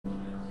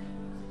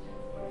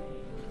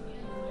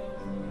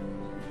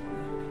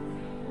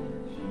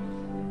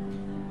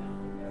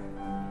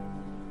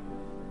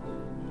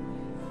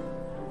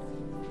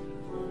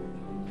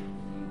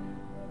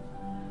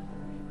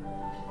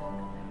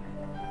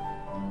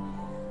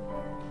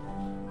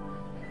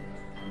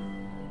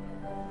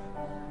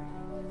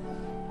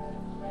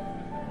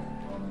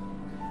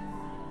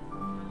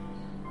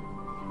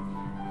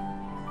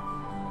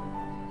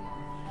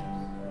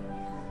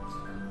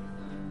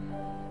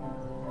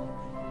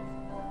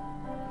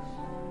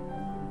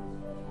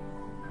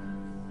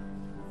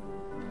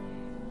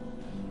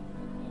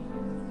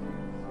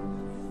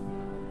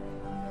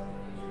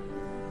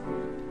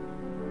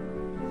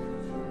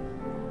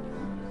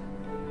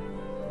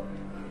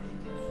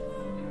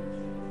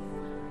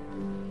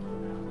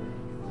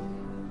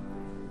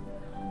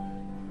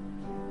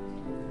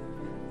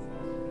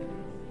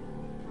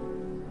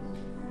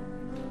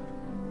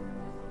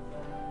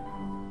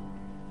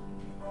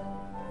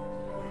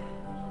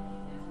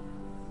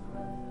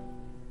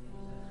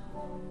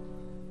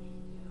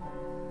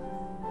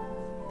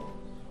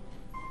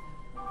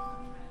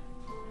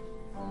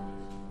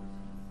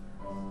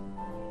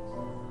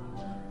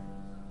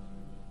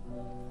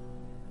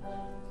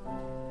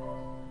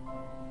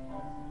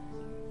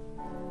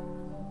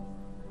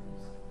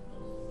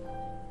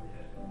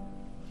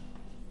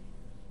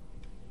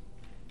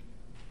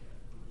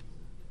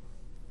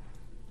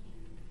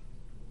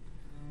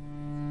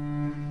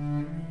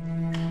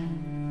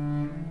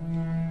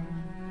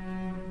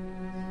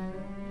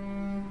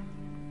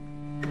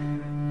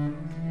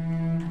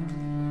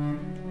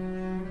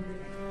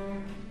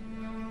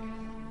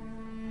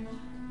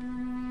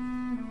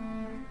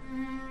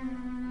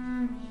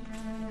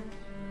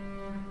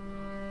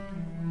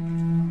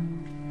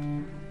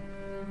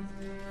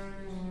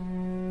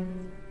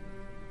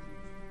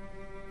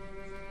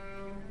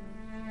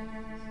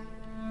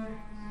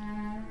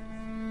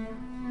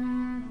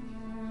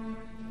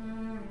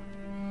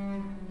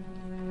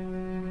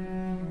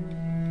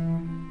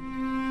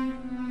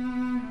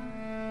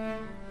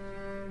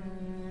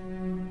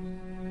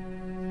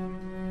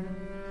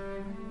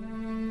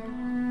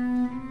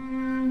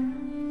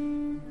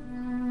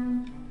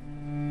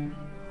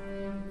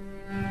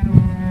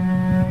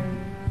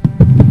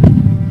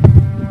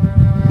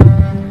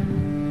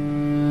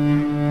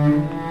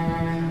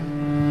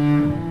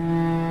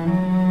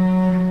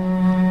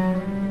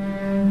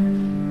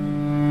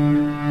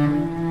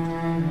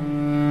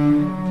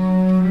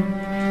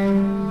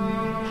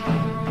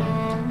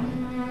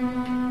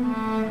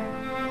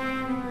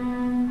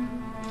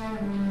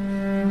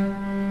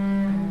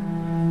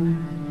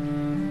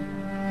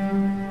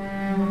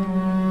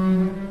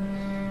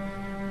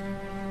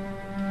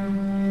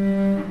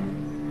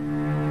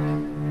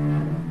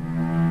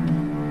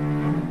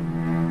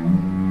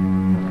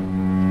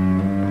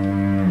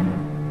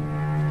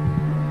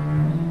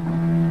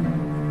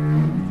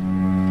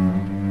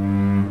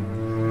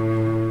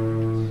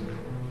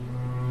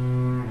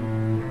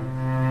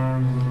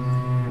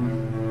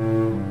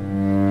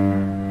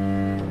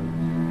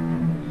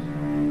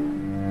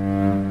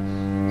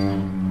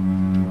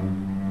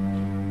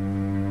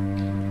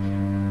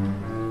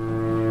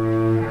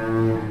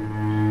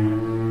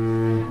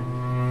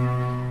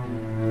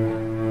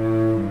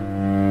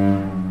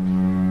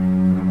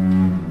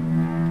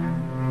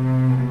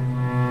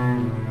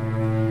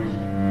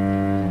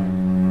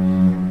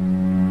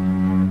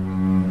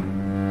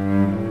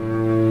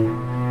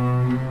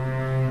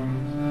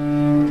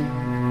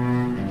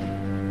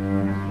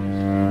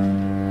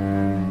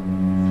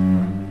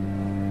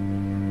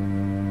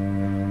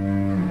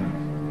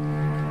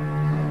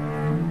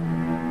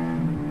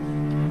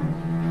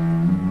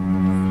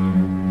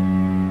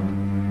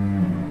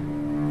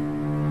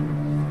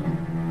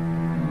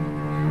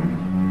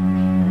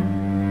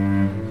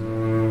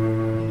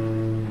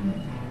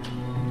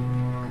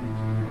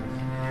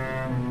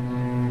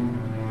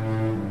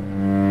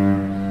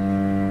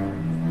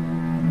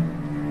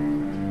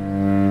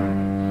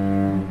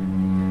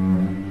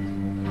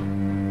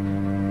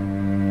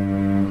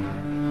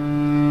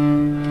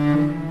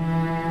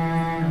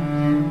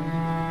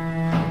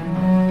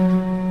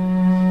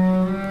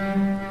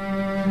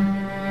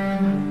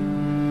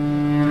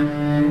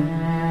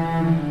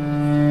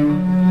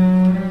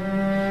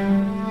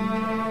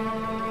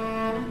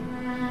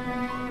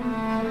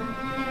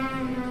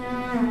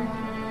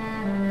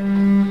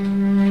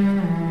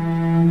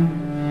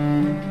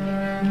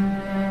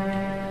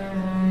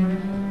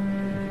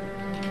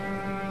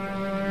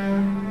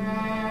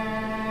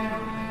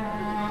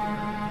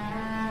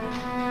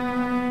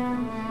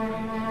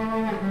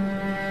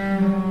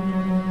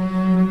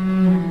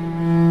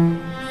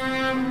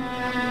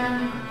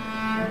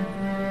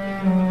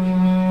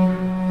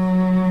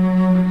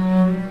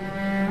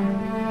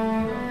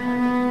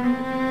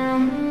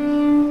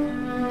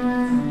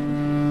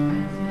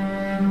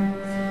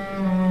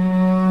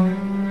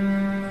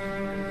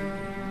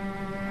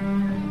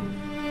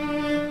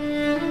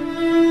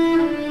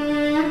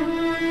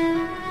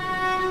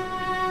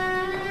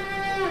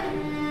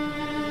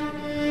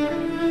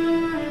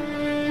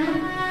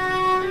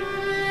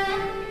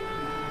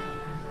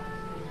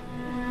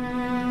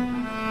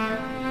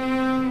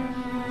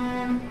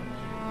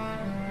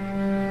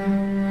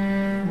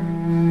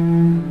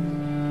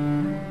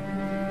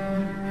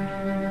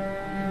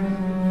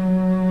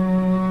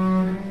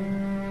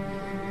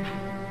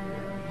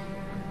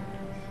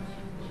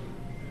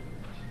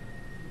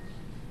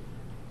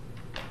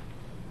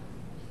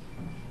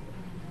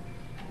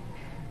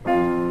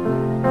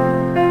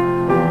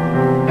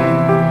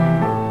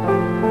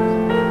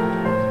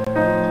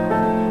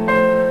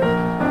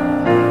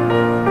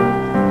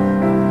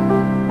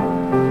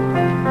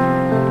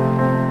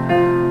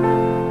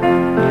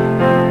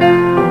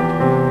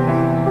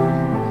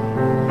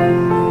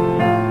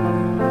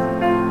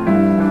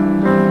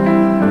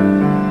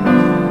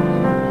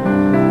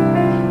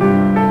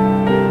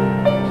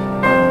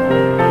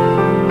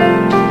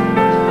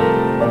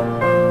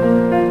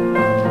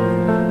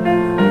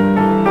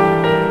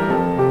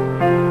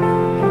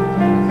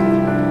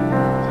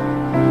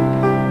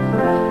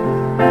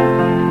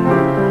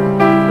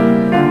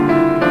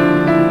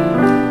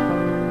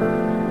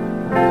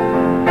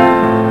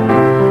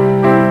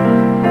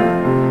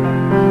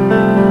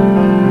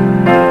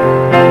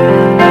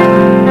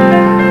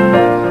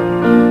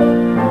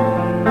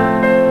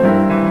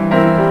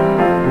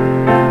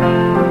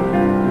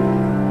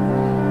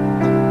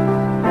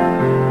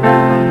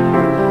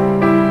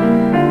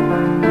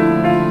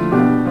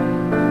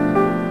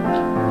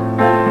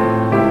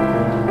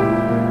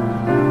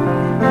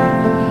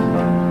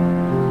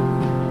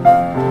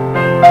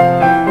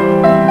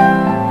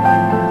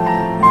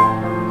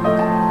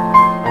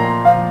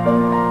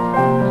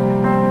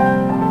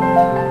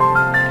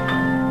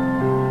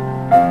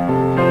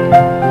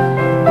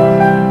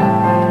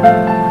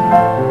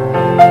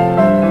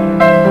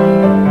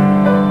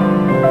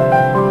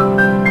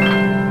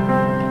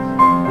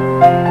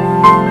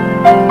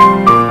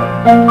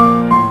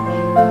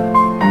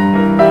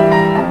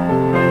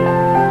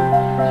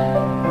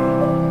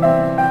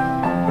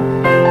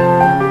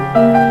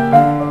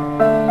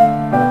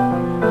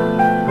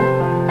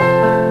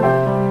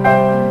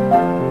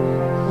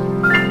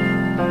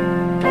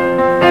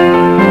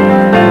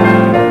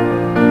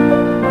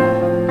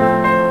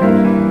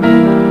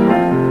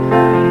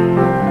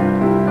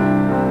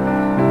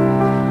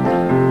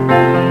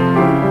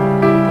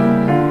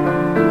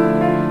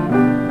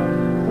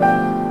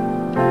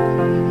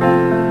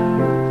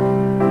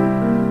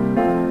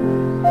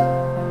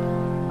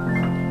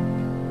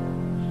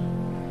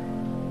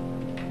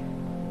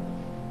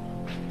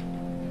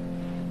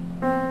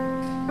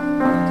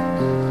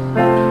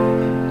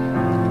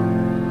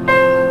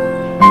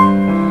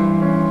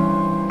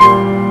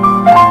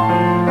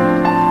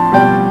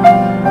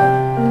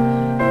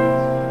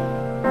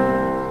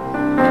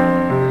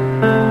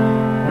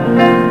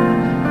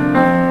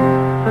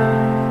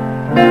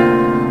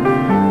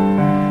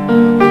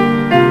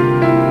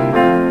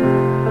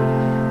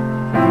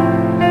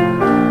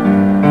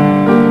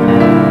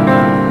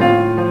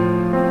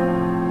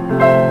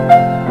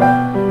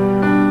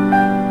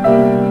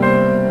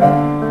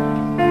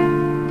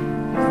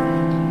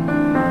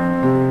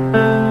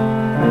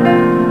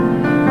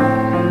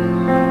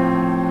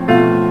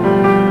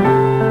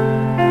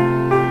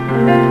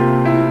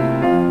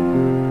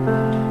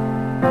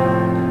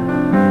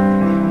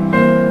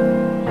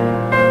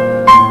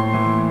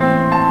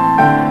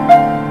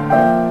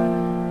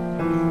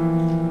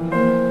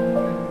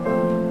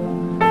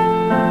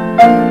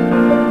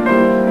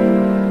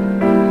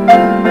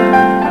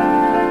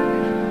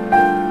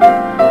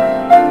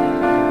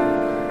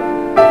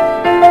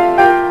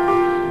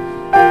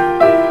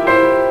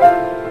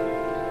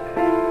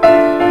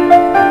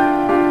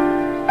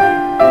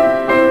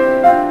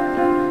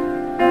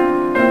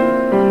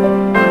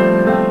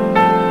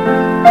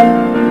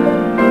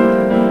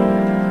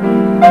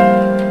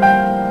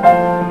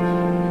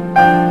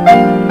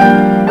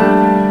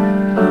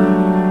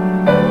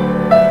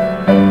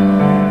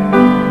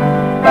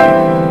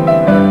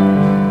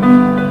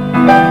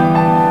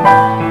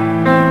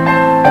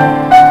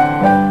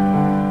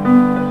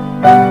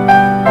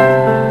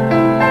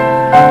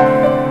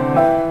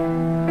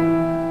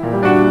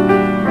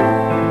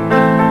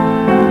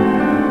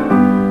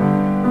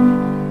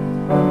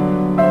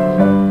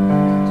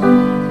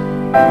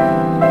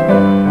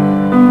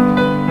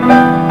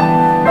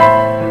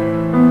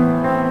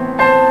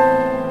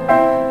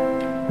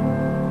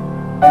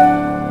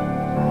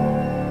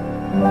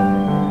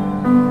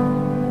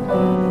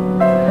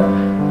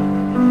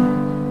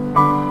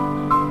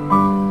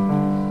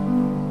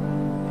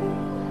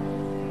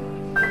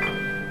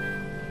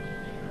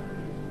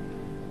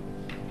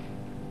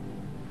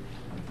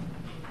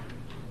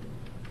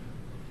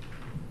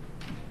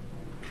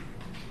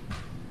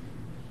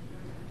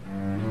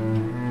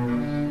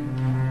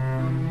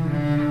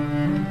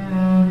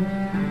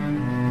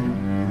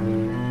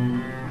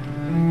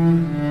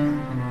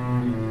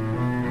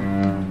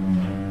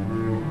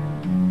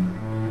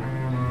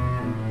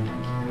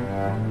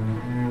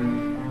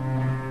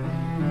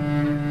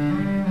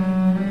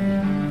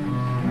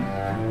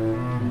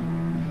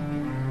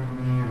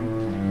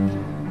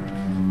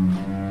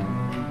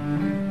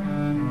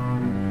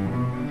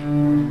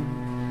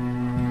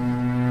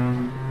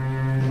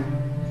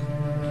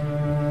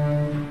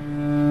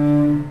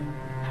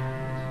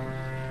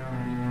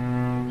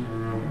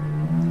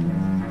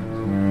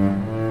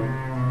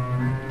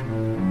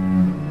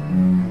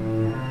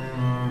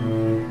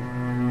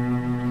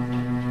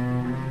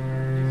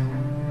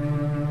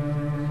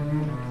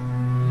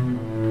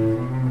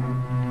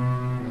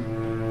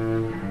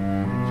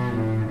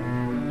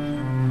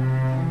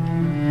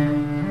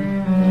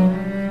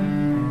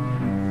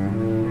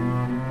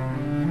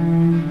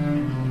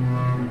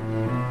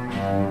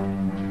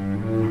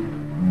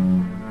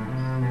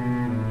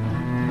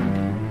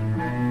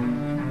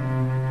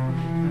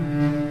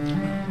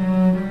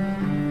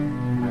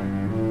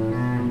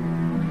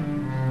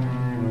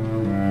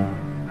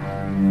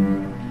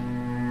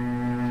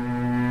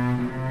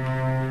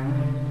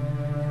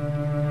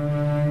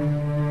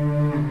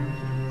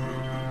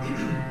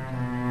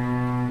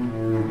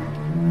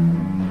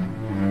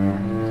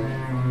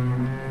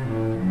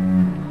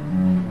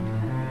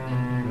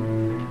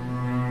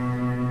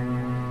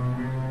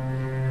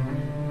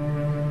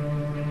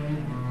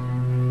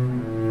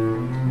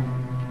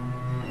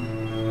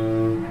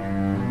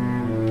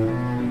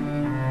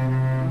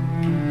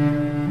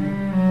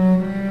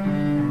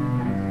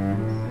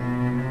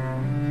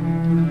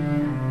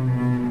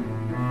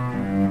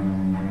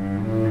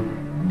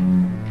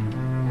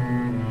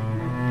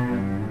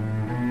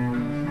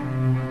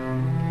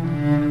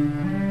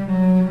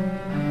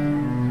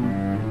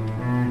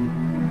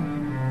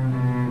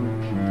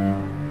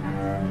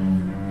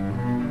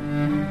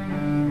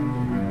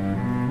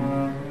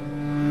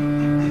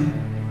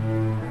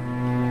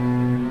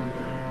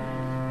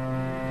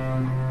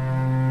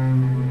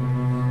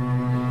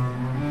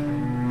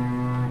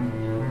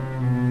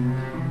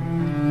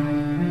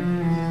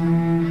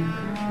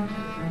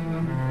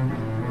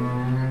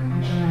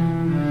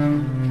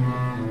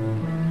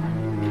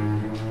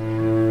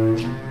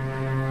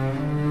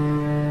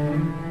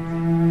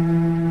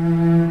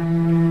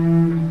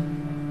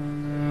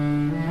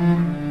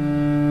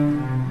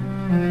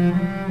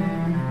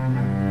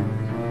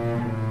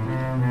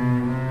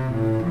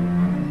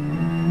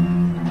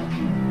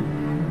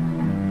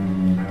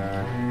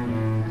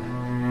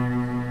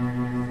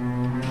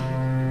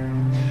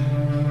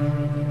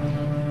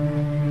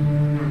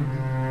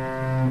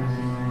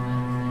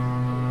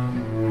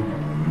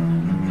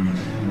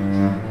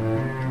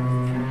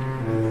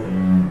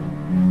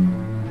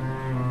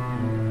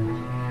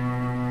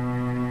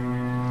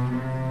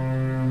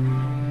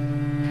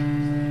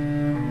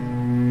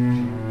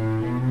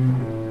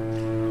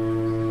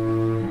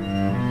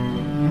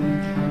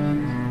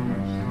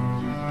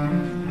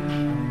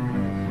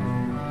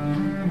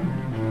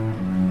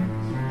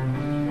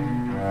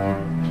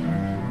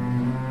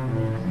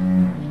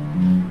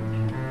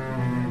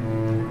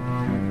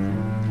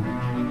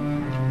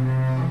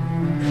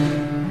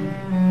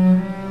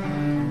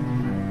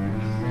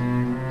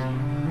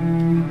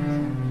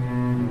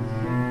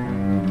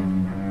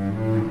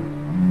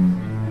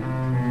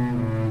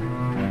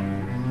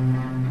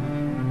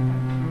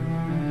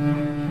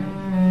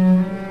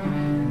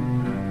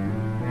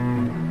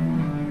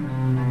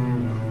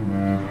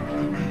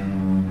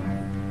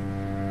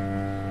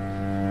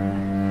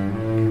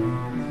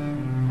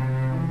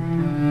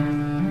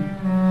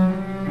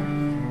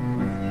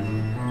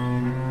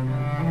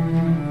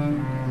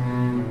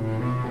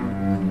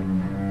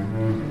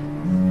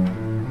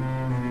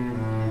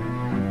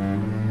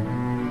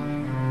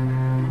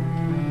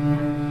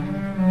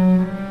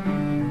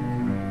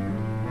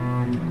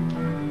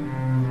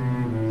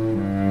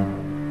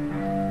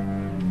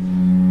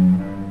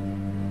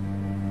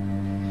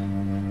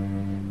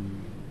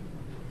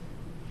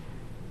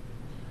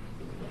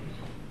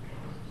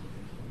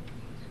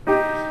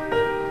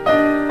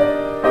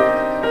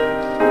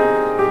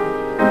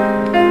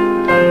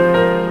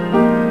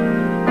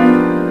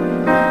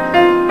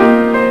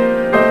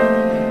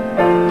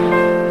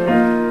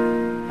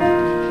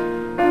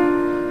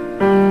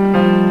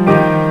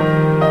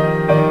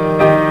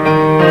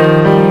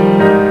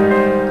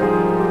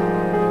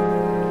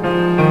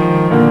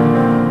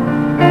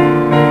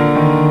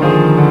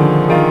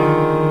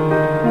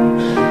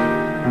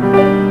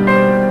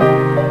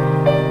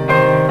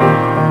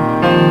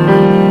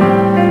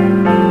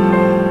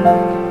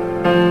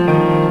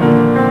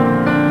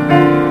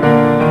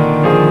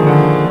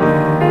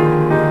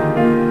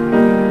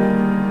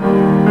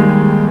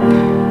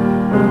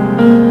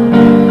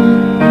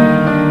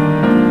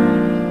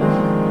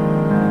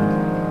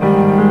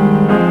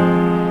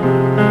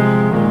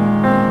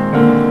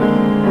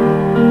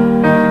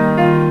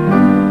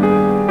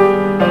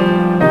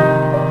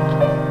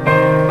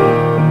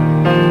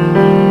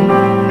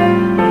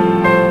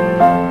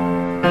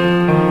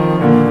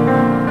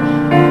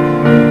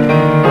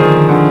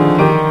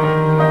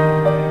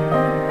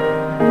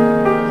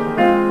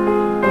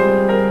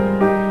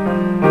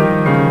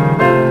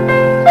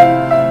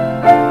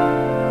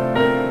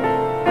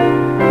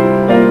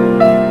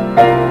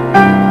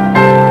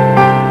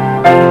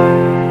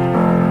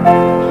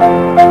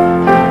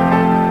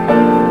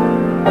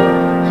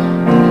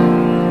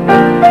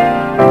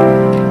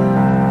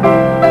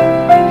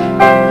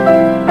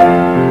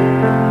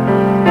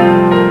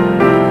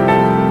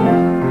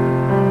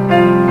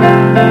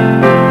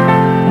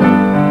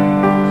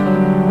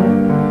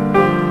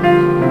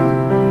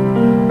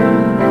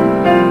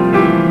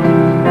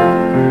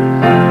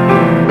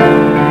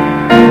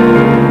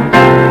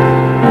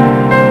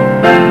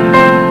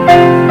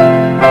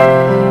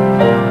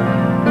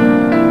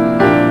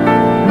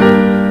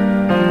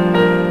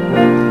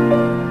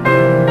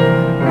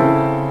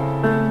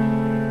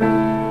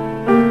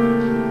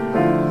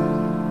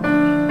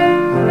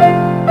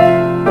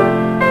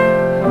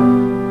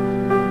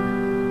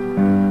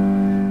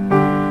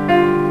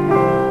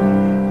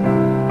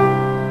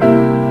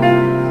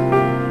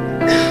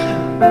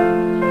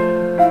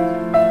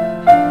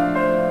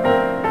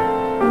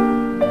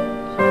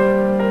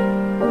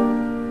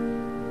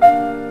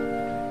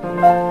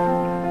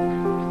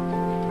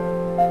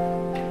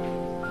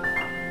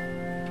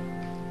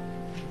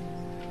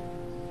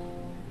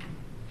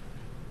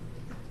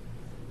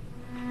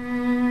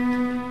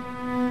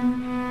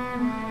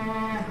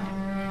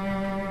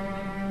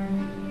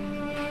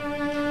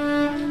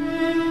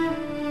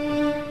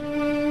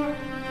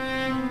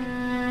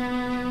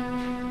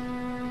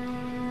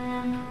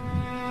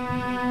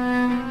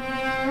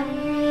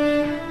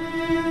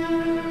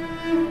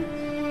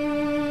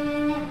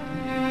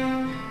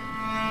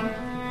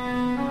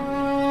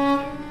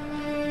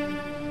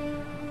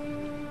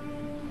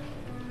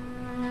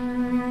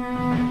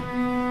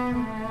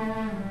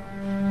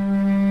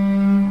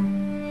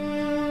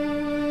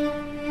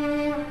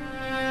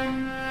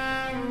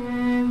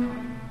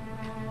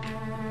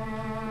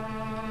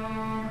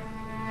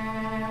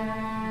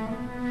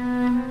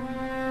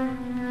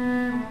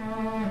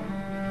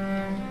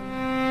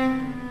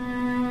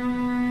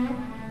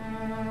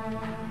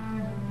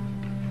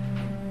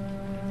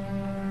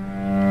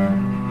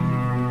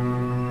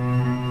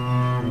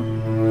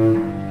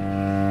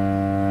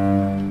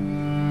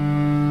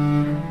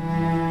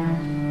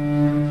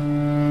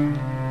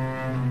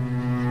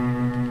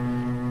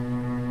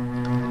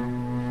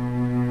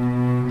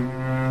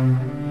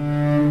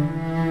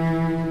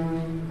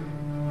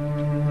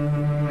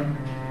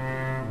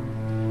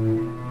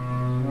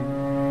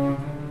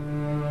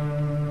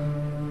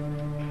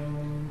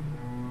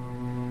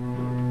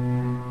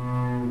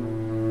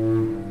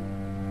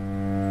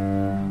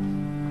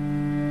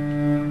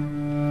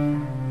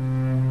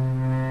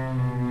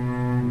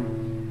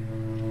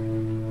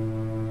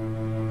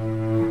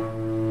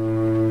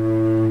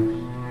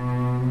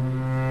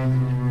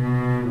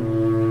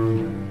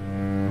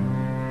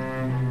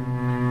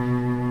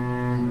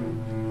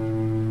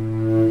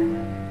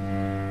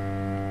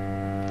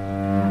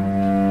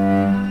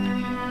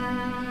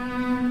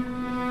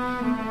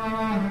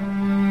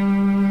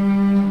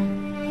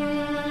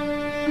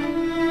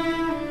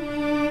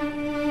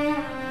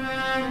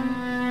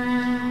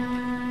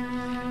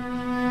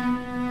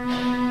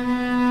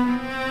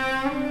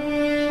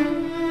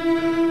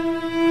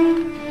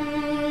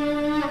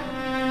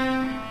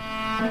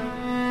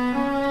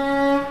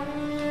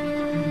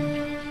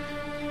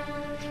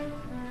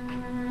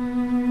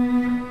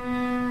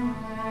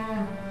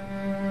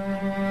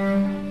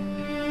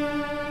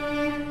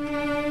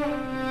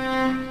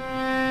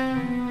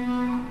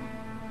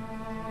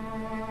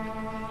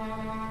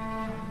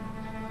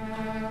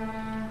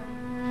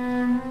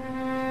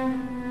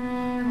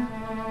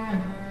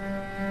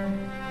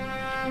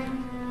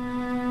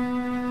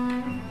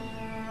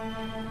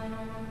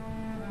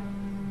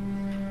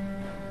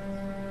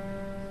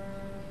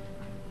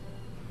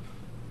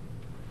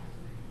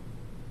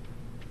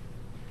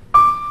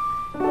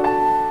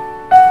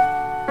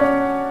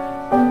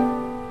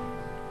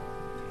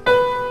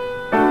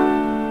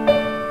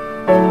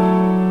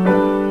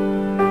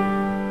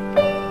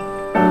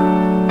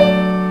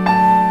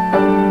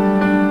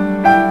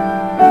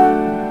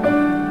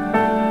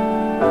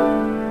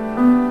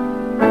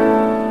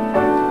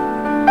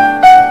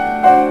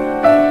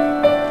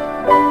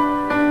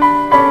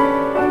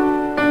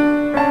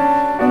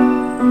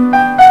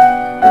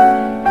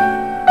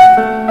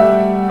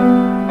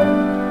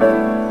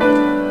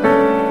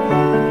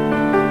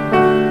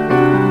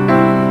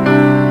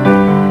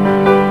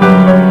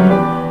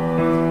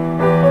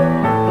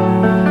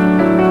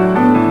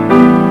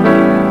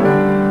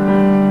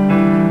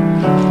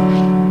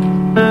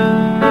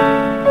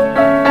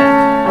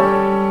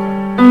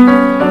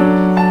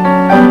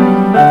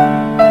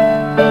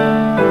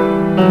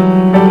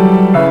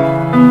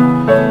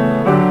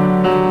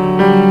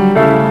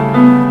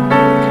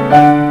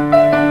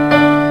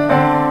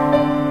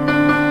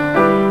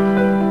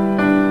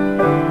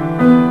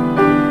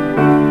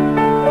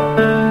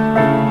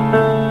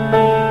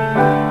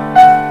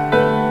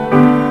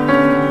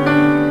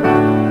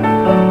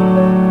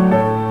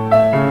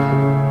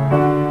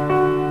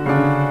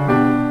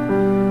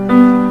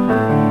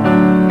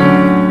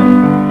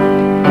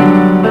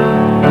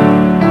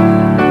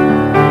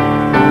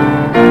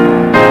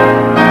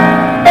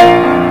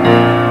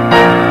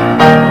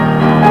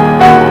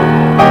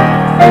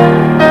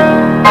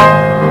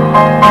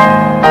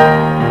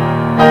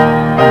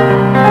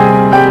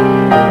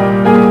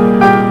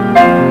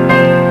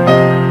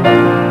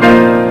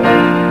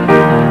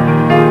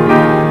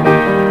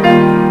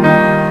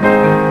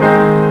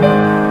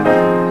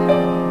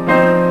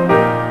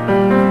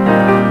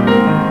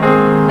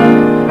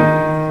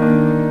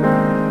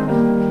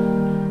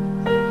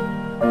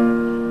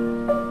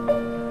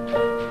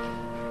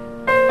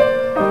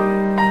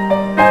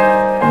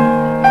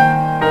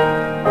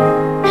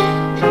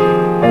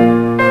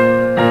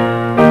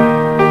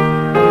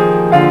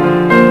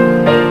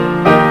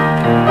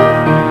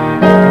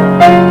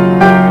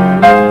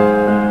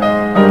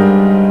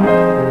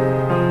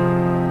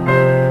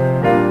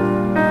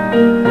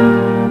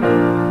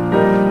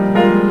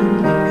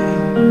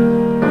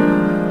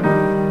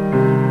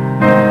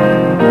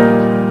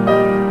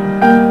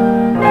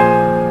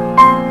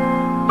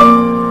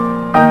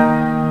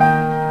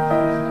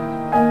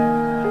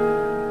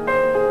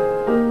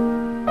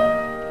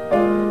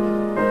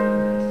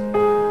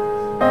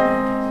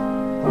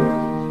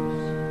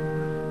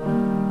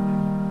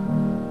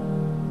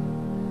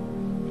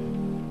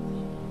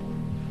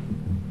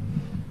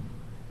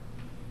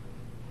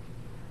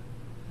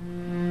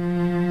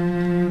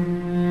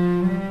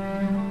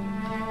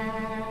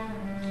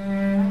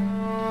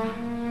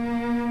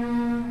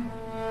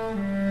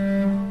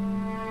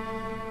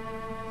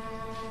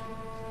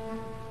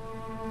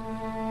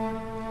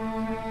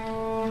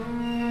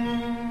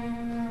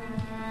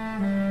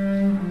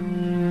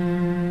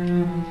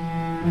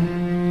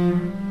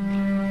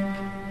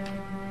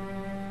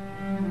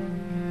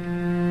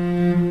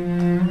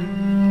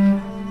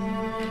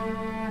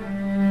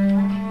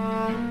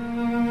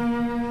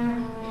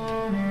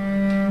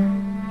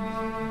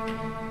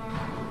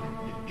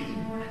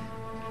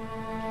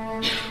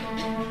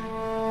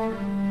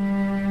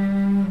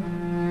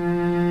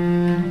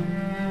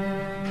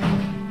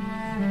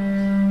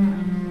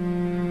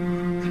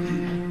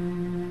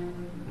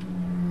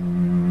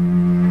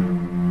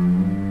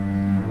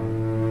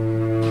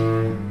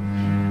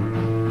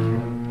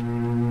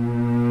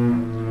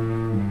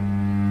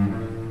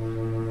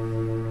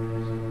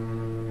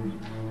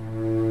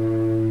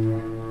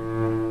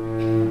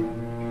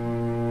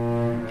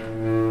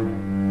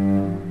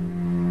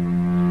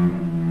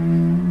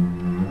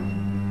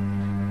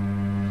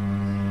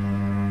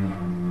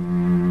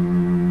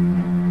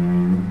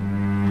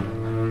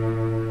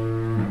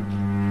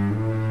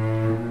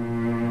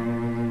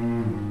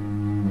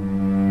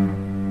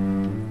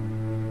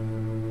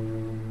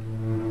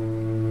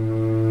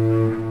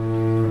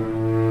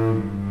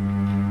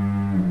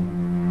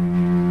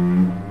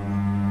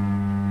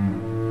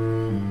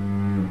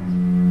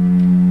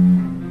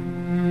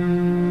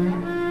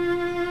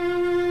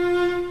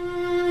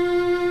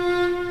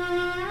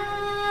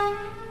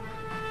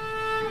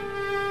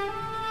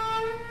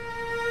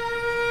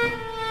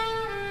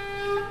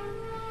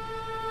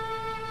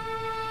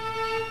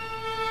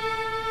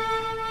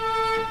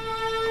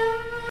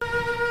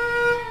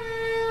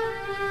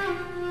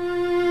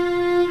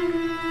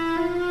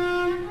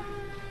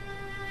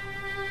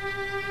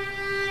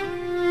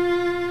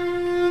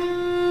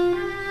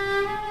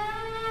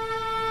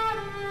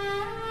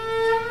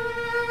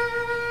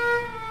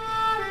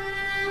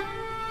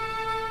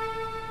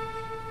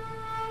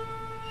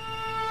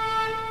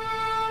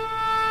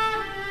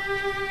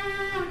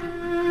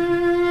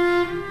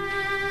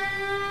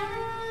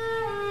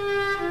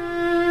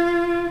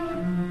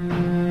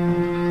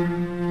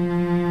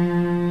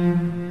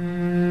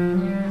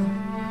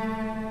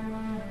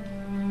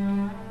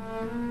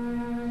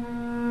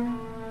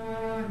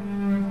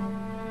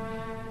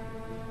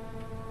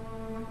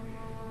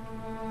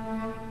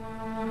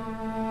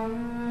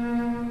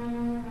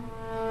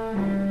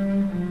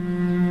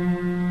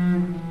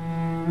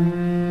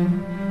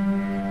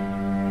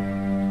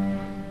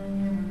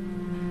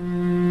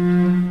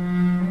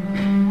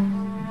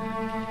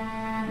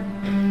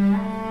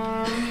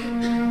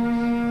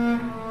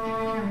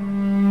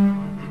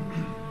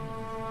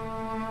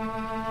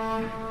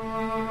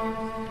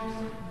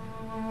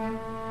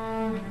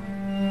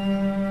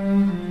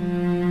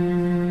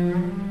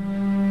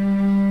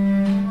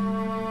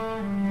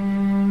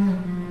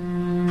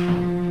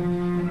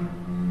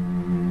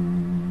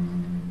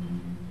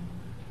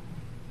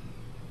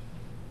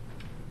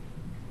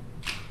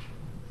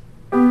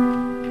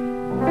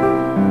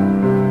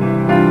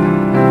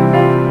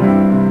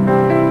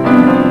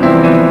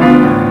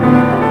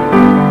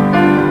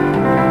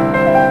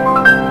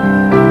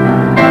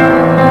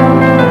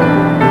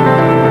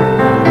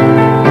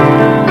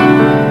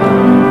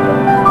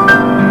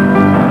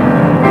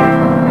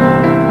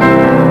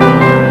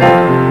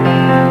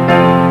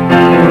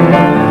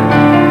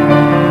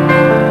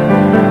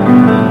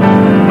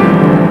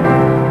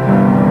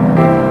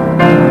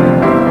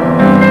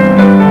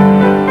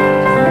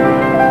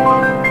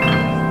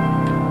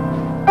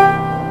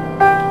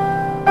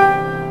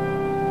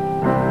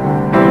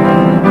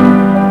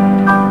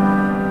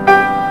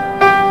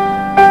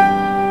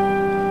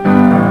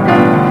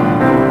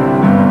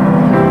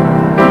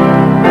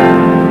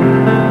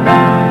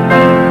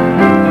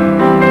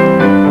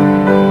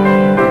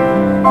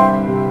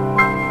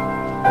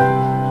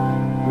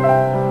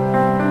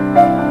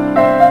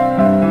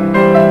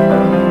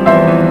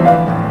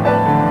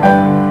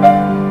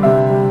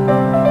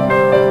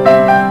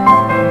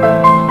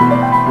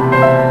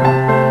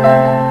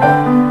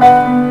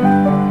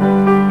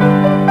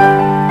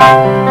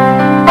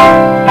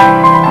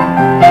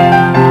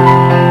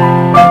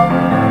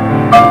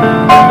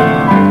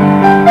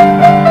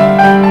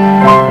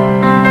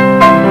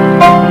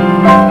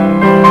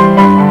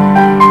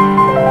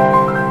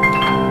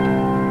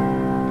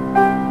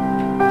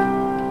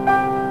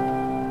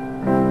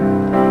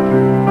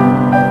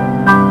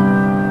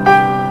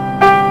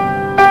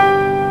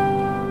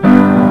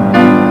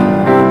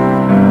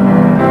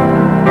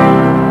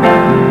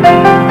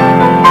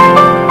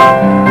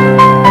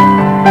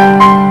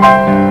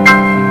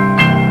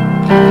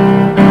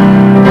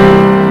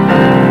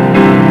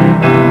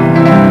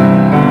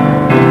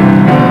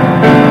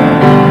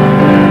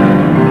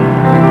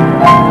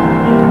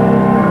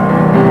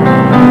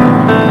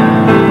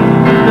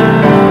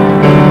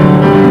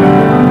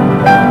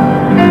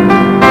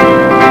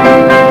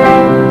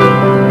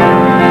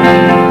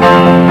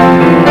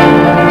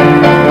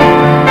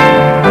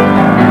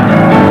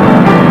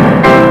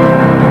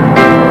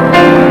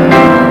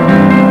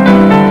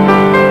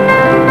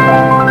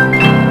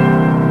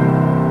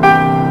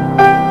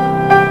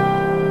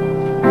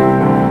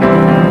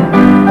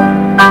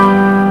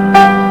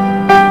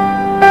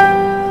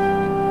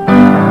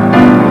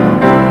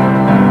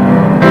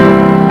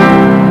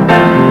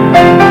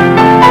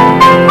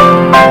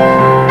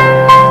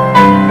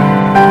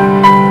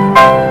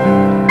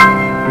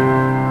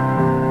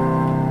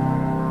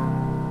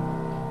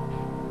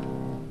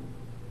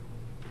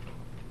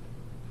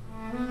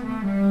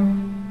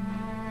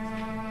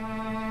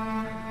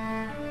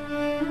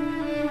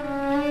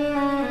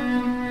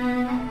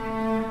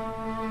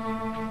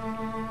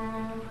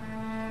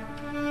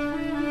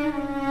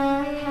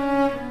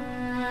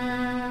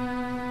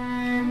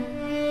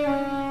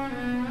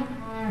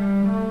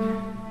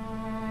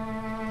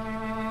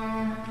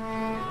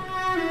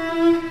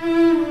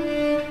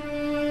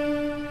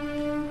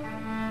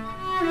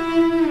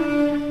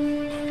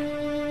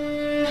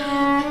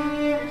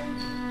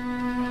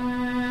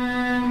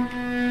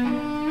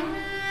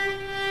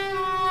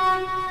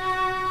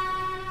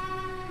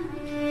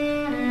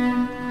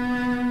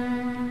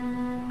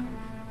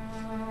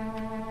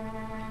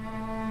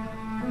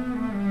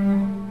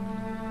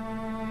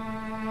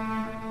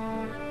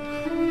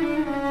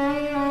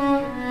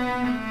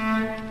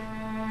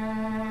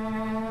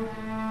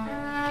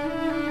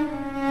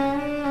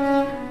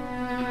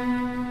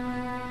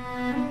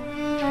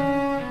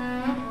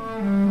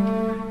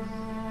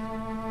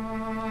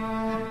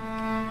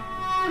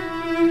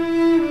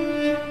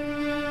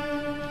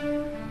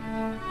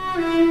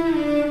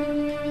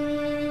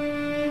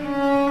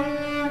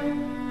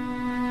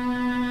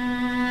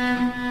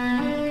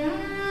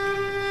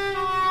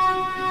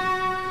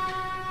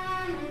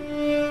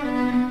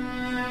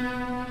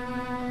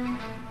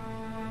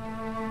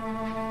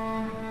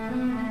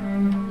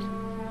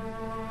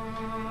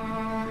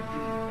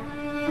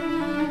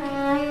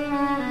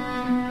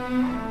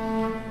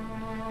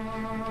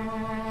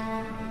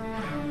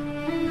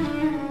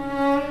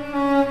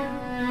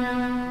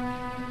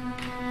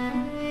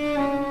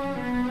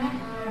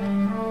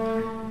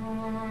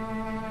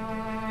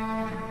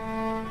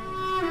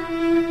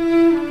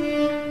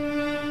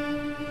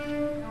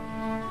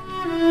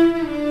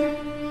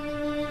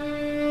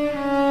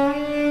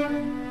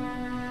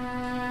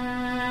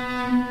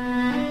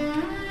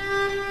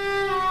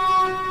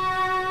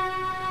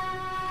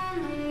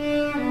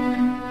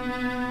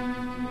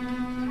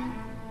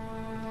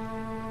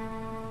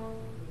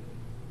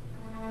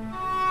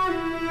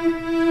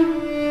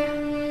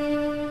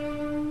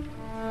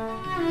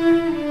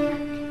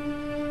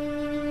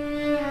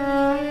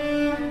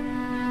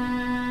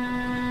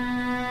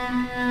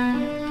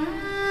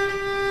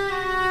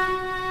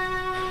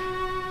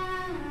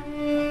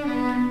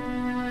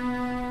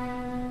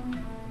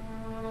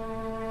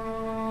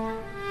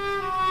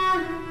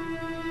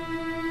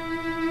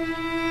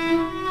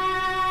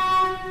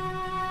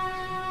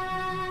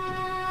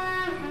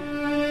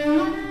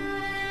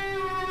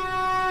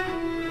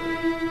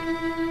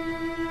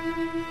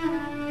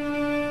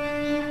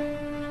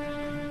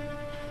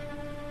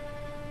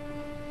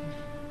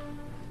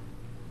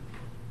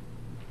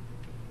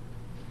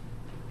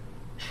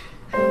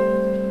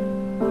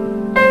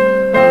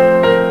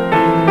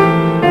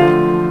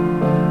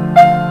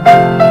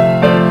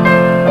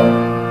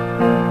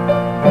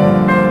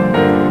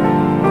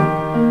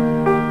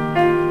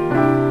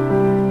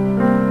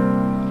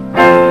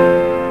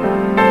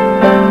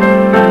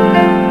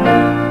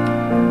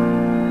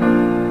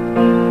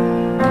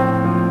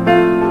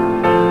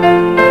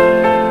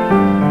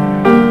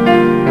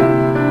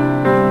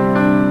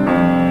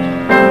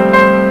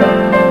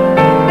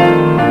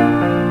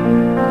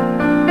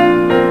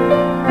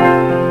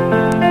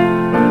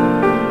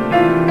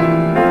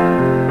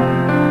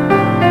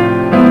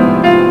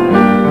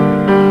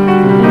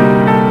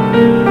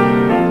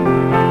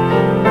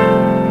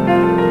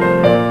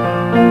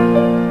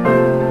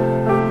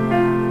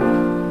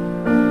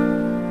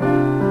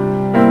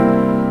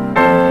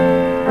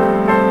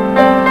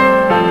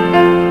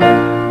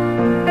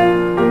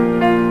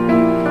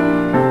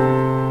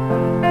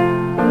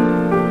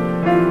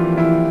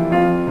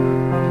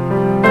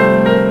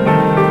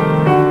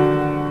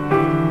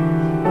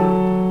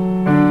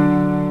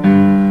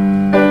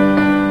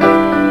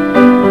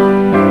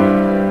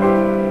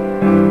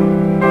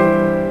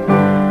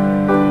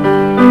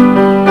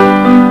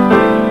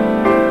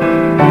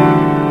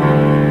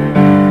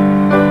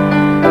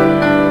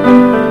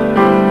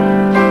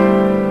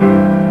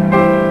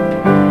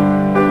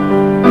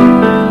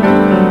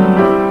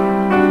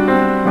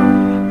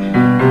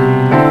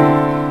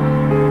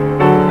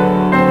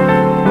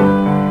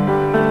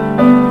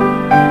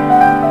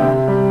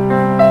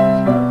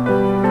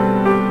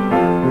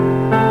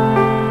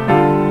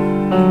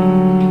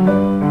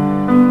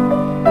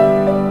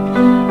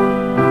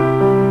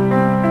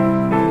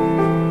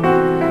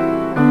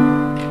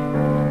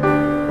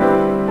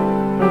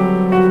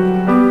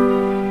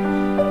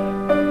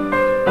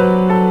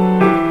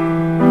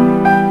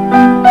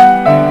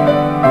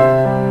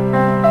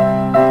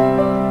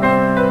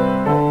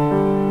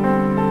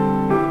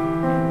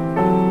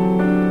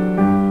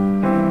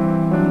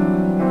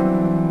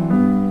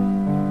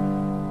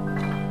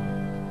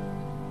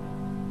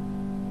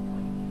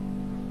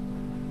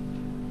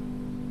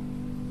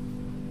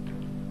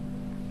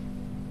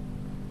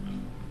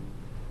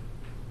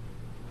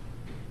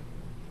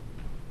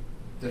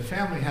the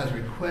family has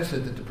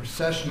requested that the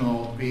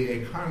processional be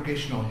a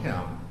congregational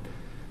hymn.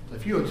 So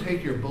if you will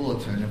take your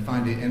bulletin and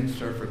find the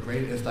insert for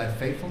Great is Thy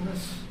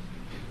Faithfulness,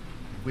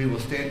 we will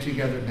stand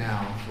together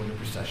now for the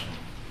processional.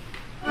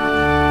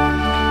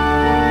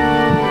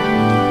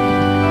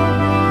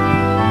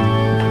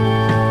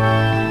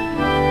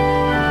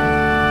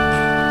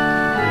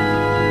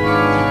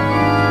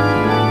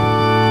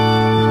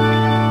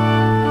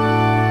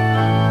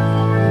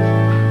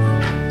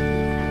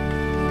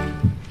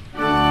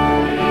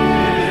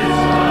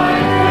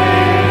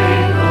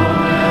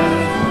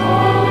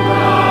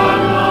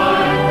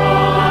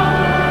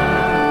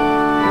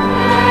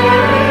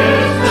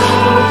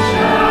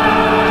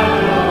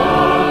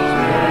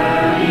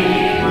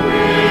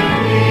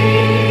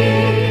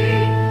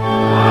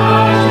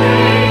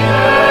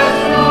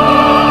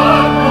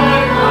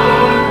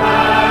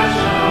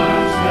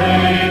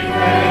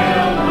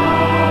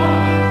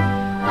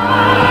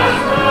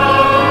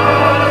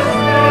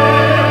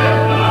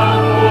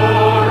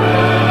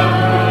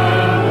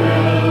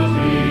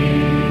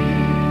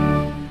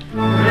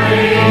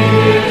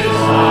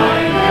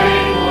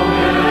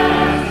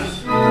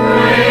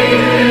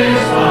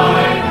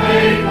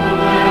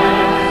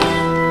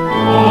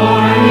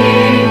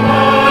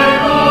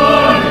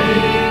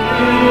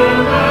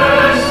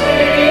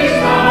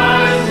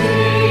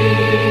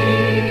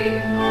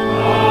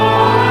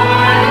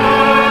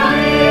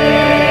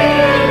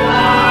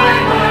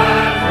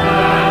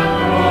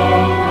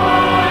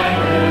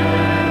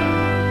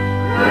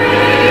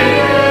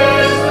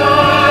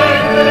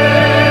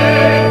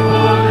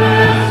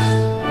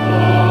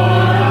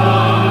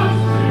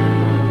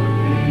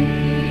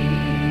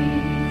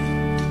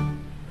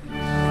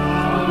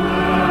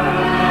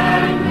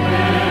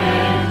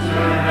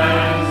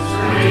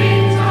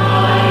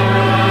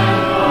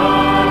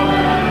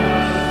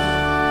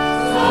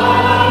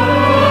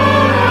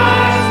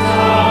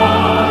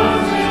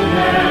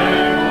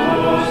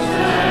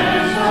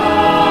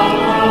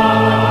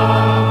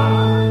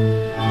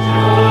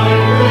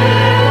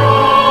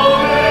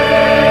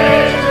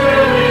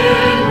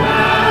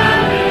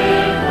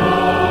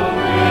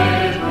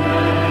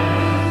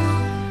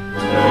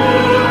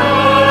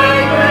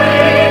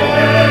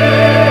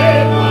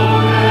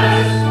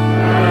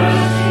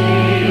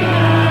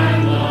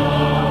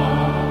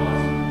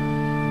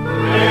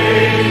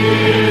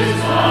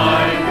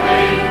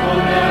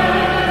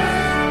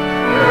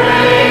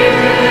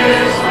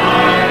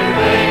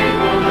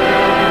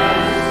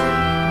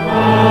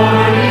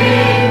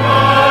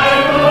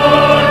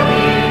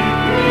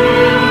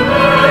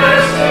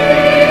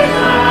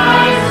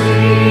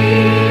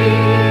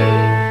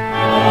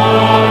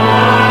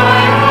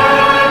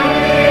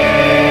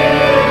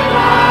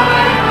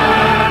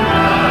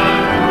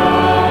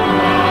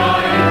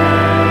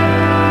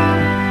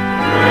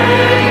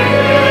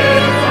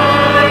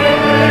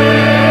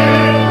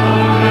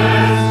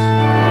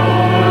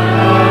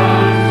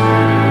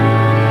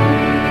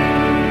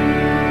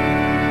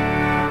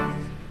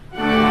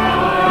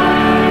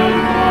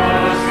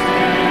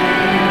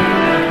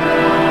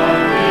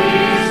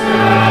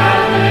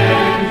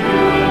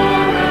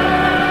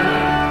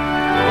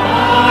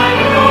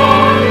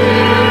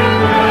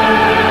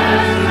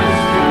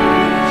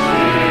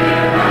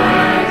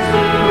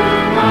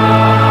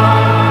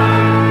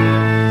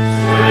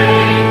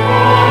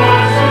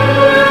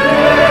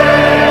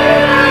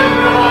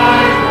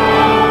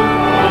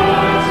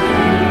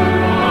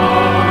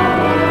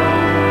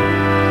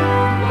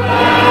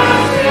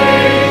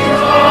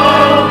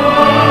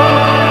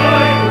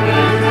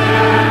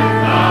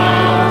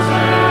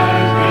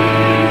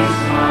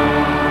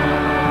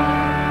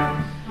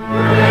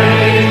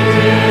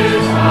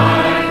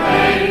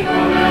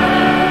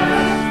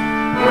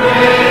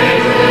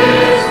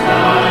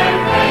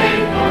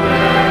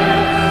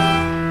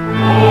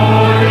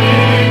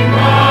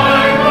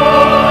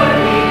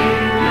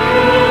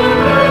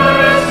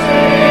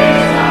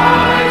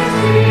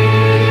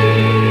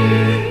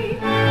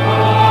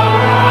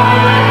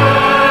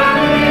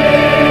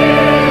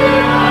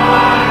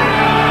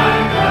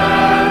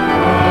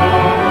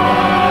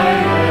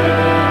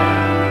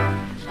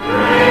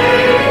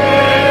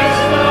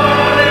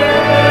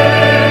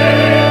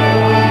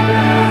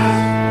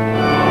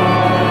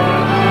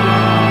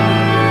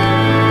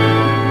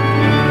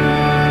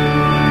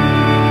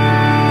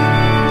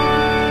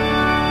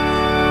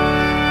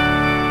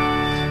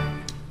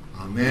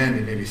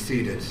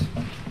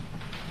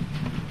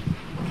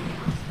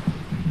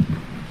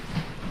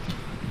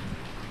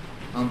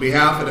 On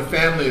behalf of the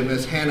family of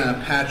Ms.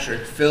 Hannah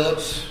Patrick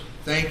Phillips,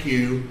 thank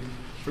you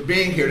for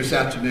being here this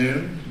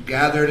afternoon,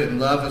 gathered in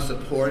love and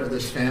support of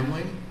this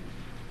family,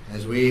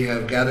 as we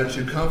have gathered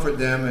to comfort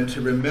them and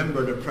to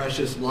remember the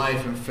precious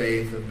life and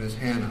faith of Ms.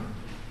 Hannah.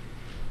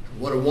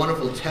 What a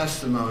wonderful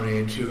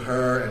testimony to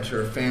her and to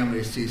her family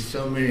to see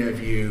so many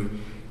of you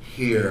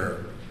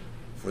here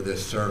for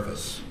this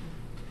service.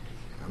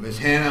 Ms.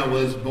 Hannah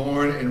was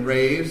born and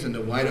raised in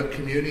the White Oak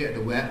community at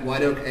the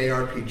White Oak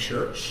ARP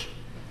Church.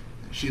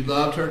 She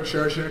loved her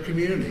church and her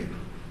community.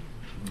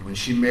 When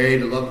she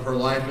married the love of her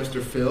life,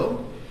 Mr.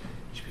 Phil,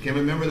 She became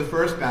a member of the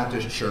First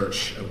Baptist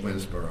Church of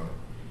Winsboro.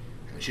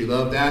 And she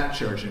loved that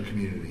church and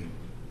community.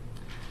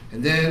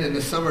 And then in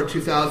the summer of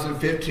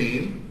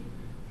 2015,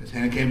 Ms.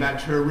 Hannah came back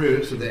to her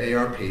roots of the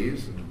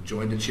ARPs and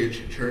joined the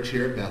church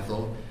here at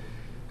Bethel.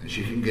 And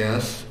she can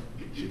guess,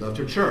 she loved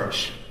her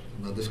church,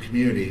 loved this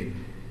community,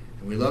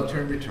 and we loved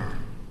her in return.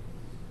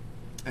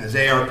 As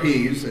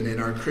ARPs and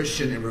in our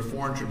Christian and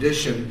Reformed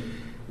tradition,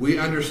 we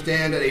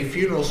understand that a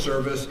funeral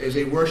service is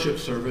a worship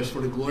service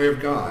for the glory of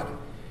God.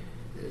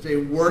 It's a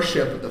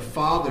worship of the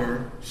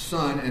Father,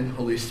 Son, and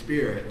Holy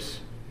Spirit,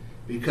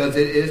 because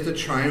it is the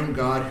triune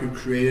God who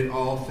created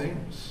all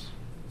things.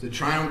 The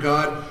triune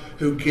God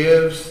who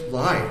gives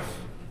life,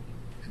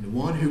 and the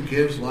one who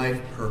gives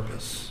life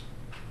purpose.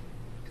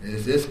 And it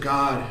is this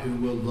God who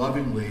will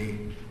lovingly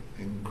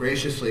and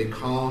graciously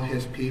call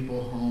his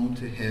people home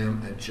to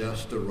him at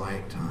just the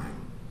right time.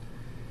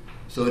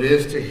 So it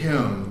is to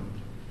him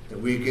that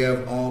we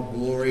give all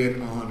glory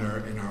and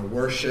honor in our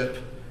worship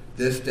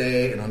this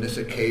day and on this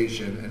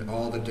occasion and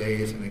all the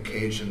days and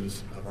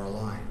occasions of our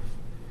life.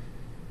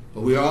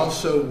 But we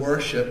also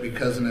worship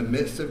because in the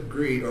midst of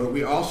grief, or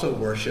we also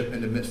worship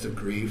in the midst of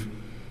grief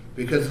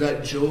because of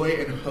that joy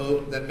and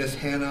hope that Miss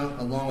Hannah,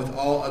 along with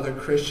all other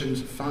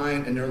Christians,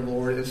 find in their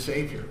Lord and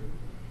Savior.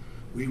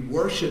 We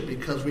worship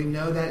because we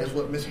know that is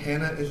what Miss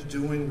Hannah is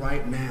doing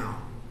right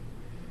now.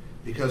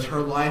 Because her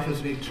life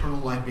is an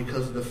eternal life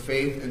because of the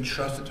faith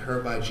entrusted to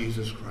her by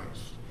Jesus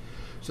Christ.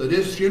 So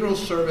this funeral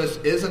service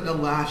isn't the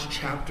last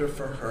chapter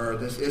for her.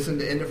 This isn't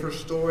the end of her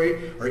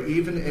story or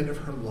even the end of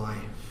her life.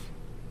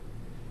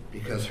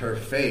 Because her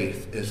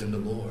faith is in the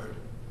Lord.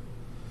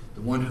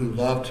 The one who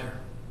loved her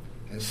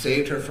and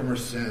saved her from her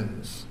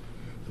sins.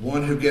 The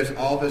one who gives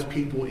all of his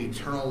people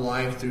eternal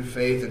life through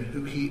faith in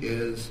who he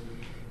is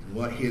and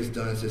what he has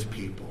done as his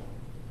people.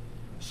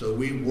 So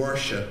we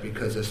worship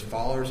because as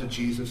followers of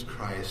Jesus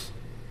Christ,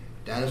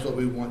 that is what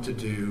we want to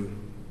do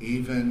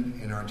even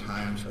in our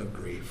times of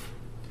grief.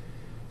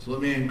 So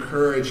let me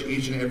encourage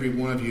each and every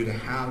one of you to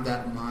have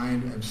that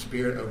mind and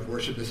spirit of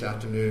worship this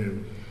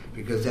afternoon,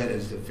 because that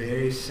is the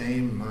very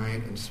same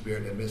mind and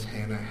spirit that Miss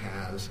Hannah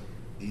has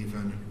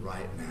even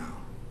right now.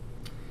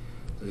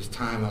 At this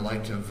time, I'd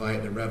like to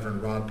invite the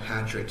Reverend Rob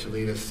Patrick to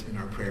lead us in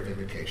our prayer of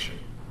invocation.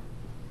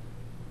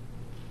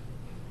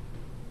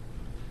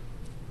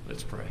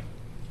 Let's pray.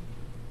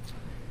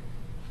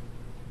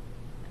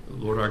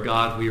 Lord our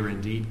God, we are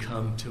indeed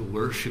come to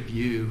worship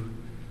you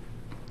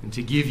and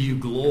to give you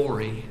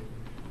glory.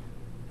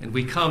 And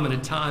we come in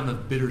a time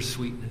of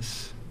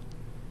bittersweetness.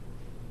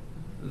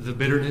 The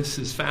bitterness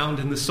is found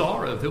in the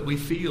sorrow that we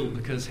feel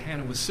because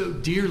Hannah was so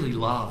dearly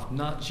loved,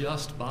 not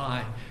just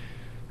by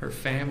her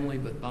family,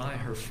 but by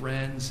her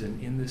friends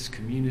and in this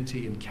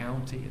community and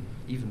county and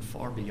even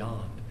far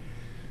beyond.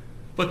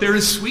 But there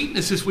is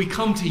sweetness as we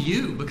come to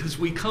you because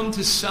we come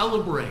to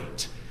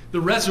celebrate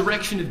the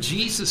resurrection of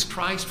Jesus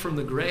Christ from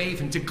the grave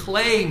and to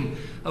claim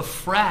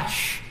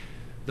afresh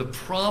the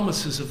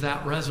promises of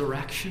that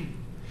resurrection,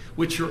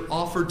 which are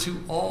offered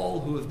to all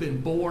who have been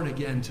born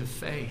again to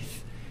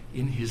faith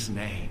in his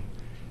name.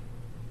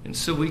 And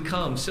so we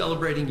come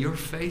celebrating your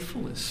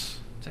faithfulness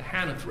to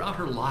Hannah throughout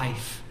her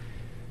life.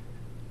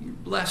 You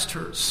blessed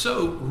her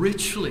so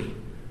richly.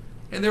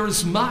 And there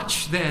is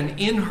much then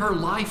in her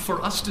life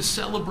for us to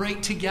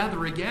celebrate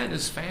together again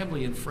as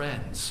family and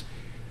friends.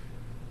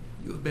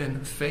 You have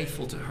been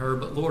faithful to her,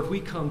 but Lord, we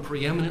come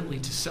preeminently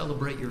to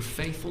celebrate your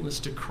faithfulness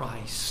to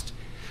Christ.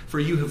 For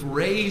you have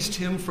raised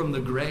him from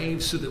the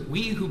grave so that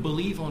we who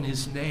believe on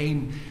his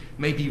name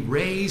may be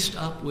raised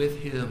up with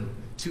him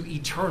to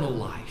eternal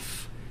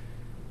life.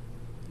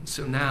 And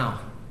so now,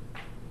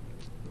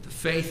 with the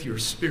faith your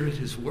Spirit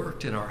has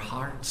worked in our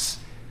hearts,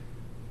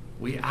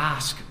 we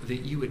ask that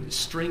you would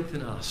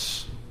strengthen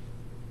us,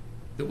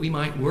 that we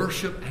might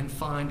worship and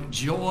find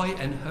joy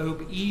and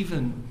hope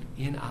even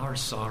in our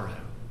sorrow.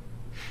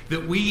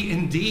 That we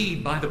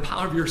indeed, by the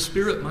power of your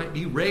Spirit, might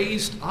be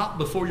raised up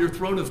before your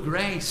throne of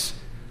grace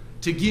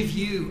to give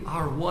you,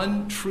 our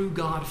one true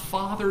God,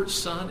 Father,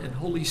 Son, and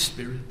Holy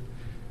Spirit,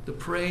 the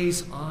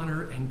praise,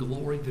 honor, and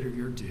glory that are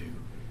your due.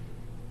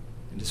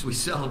 And as we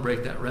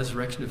celebrate that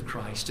resurrection of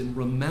Christ and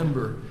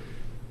remember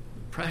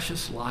the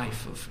precious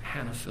life of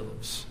Hannah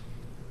Phillips,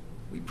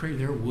 we pray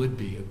there would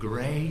be a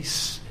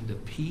grace and a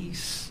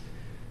peace,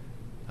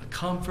 a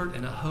comfort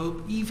and a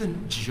hope,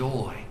 even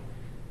joy,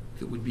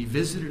 that would be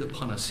visited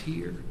upon us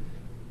here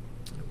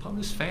and upon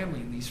this family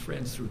and these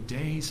friends through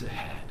days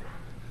ahead.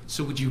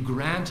 So would you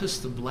grant us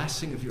the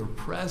blessing of your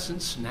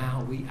presence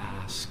now, we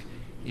ask,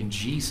 in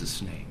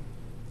Jesus' name.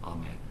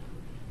 Amen.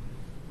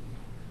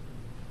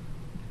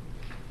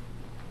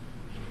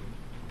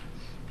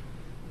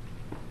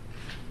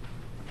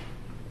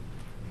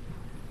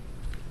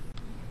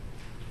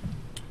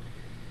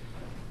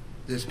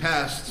 This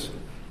past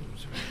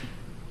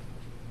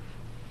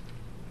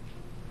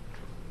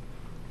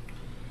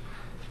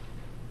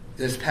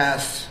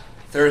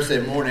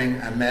Thursday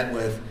morning, I met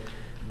with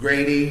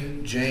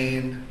Grady,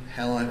 Jane,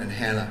 Helen, and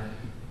Hannah.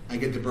 I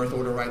get the birth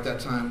order right that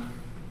time?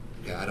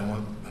 Yeah, I don't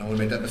want to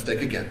make that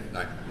mistake again.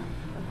 Right.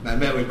 I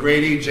met with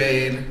Grady,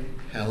 Jane,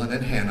 Helen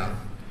and Hannah,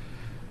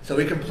 so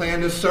we can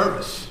plan this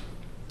service.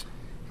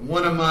 And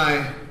one of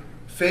my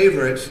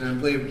favorites, and I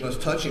believe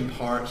most touching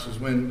parts, is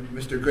when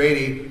Mr.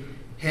 Grady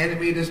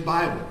handed me this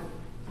Bible.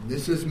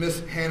 This is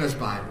Miss Hannah's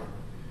Bible.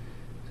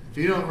 If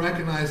you don't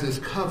recognize this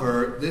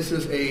cover, this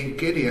is a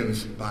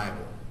Gideon's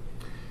Bible.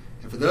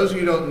 And for those of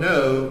you who don't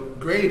know,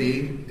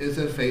 Grady is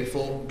a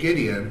faithful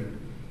Gideon,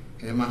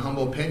 and in my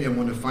humble opinion,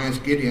 one of the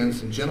finest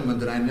Gideons and gentlemen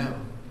that I know.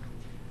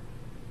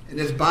 And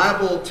this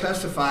Bible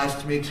testifies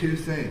to me two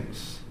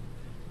things.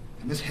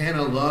 And Miss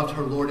Hannah loved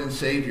her Lord and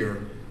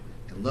Savior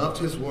and loved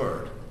his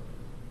word.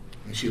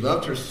 And she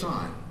loved her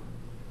son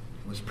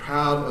and was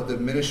proud of the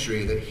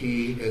ministry that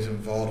he is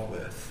involved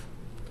with.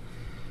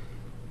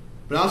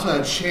 But I also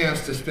had a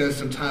chance to spend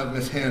some time with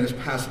Miss Hannah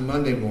this past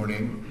Monday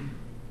morning.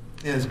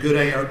 And as good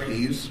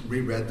ARPs,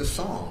 we read the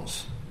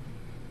Psalms.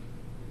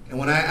 And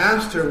when I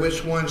asked her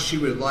which one she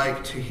would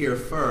like to hear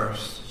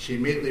first, she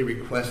immediately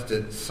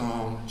requested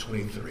Psalm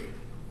 23.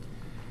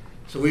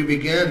 So we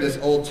began this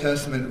Old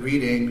Testament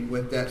reading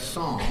with that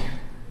psalm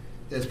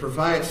that has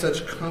provided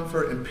such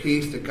comfort and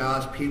peace to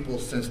God's people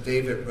since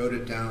David wrote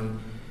it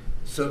down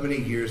so many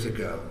years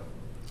ago.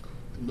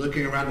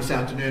 Looking around this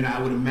afternoon,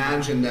 I would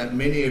imagine that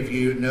many of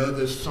you know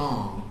this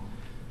song.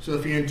 So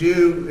if you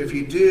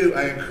do,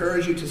 I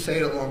encourage you to say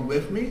it along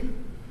with me.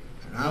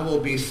 And I will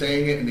be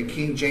saying it in the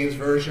King James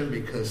Version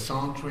because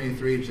Psalm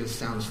 23 just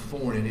sounds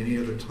foreign in any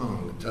other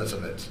tongue,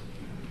 doesn't it?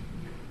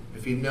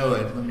 If you know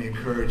it, let me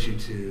encourage you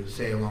to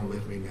say along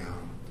with me now.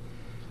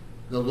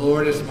 The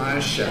Lord is my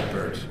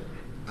shepherd,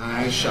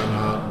 I shall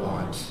not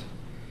want.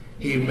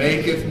 He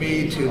maketh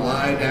me to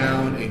lie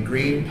down in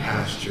green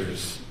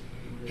pastures.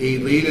 He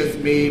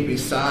leadeth me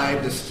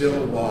beside the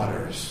still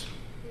waters.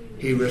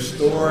 He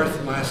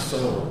restoreth my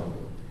soul.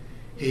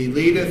 He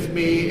leadeth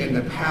me in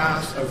the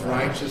paths of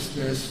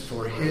righteousness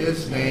for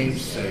his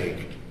name's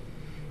sake.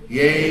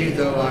 Yea,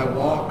 though I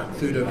walk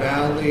through the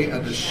valley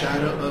of the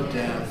shadow of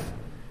death,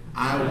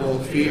 I will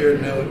fear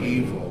no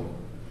evil,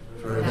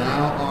 for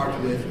thou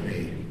art with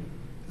me.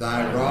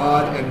 Thy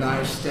rod and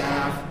thy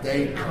staff,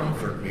 they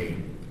comfort me.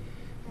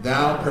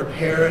 Thou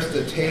preparest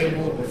a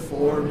table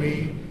before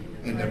me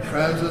in the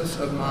presence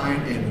of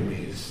mine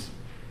enemies.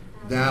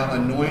 Thou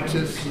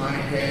anointest my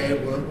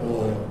head with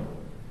oil.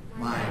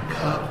 My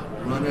cup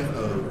runneth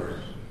over.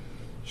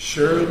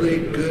 Surely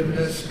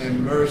goodness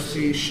and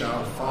mercy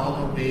shall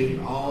follow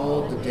me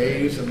all the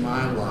days of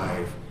my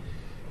life,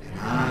 and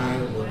I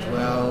will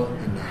dwell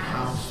in the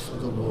house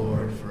of the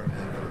Lord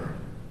forever.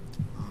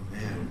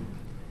 Amen.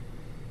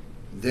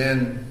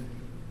 Then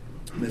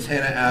Miss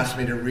Hannah asked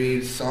me to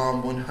read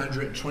Psalm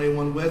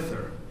 121 with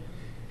her.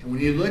 And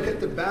when you look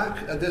at the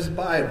back of this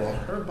Bible,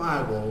 her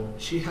Bible,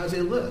 she has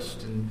a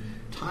list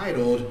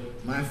entitled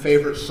My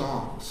Favorite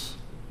Songs.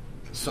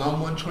 Psalm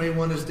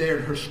 121 is there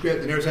in her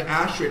script, and there's an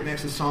asterisk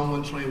next to Psalm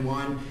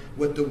 121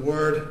 with the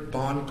word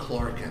Bon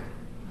Clarkin.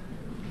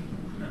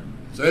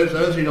 So as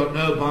those of you who don't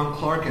know, Bon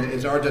Clarkin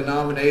is our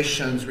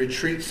denomination's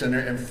retreat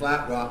center in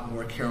Flat Rock,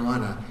 North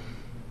Carolina.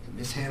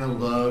 Miss Hannah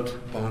loved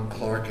Bon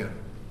Clarkin.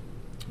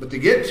 But to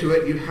get to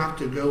it, you have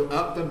to go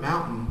up the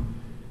mountain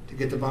to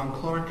get to Bon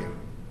Clarkin.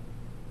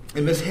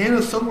 And Miss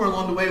Hannah, somewhere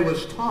along the way,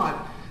 was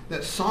taught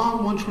that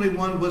Psalm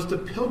 121 was the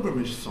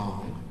pilgrimage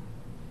song,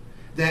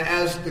 that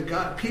as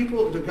God's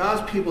people,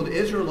 the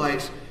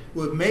Israelites,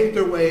 would make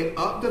their way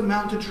up the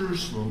mountain to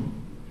Jerusalem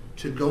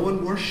to go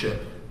and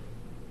worship,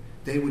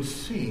 they would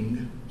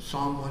sing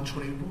Psalm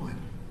 121.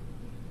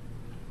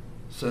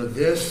 So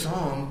this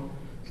song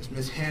is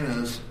Miss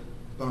Hannah's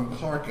Bon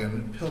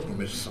Clarkin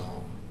pilgrimage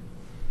song.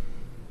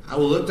 I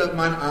will lift up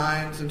mine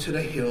eyes unto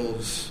the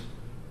hills,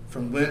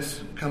 from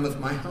whence cometh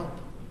my help.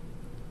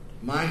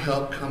 My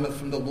help cometh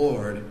from the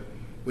Lord,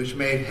 which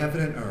made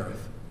heaven and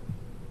earth.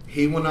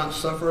 He will not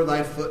suffer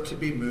thy foot to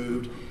be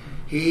moved.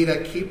 He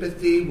that keepeth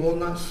thee will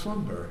not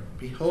slumber.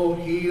 Behold,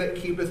 he that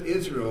keepeth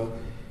Israel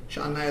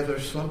shall neither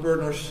slumber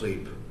nor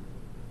sleep.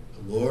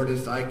 The Lord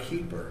is thy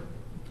keeper.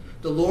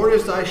 The Lord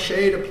is thy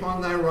shade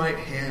upon thy right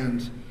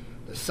hand.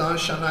 The sun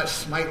shall not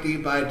smite thee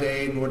by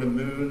day, nor the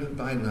moon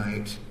by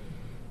night.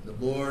 The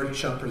Lord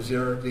shall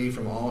preserve thee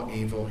from all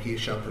evil. He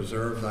shall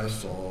preserve thy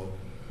soul.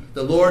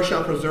 The Lord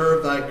shall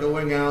preserve thy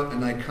going out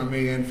and thy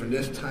coming in from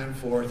this time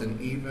forth and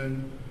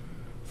even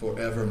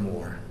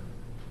forevermore.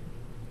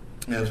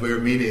 As we were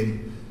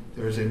meeting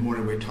Thursday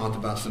morning, we talked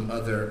about some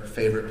other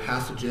favorite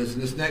passages,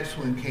 and this next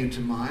one came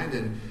to mind.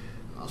 And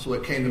also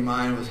what came to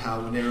mind was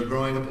how when they were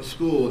growing up at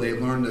school, they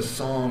learned this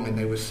song and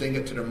they would sing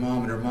it to their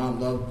mom, and their mom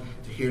loved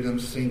to hear them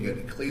sing it.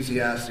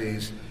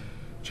 Ecclesiastes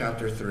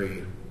chapter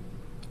 3.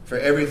 For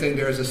everything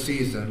there is a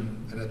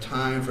season and a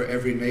time for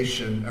every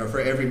nation, or for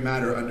every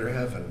matter under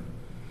heaven.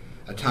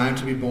 A time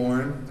to be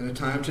born and a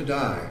time to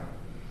die.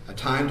 A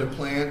time to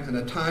plant and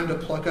a time to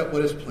pluck up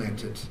what is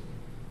planted.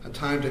 A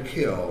time to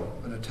kill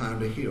and a time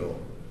to heal.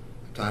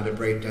 A time to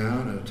break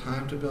down and a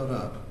time to build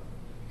up.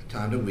 A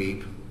time to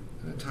weep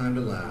and a time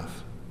to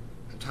laugh.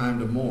 A time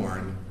to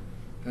mourn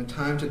and a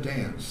time to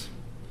dance.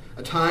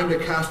 A time to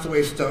cast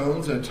away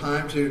stones and a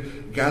time to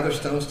gather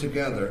stones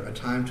together. A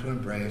time to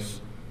embrace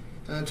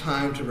and a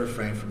time to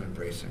refrain from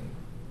embracing.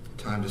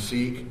 time to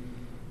seek,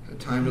 and a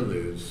time to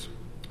lose,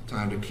 a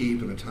time to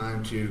keep and a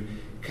time to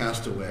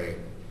cast away,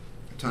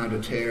 a time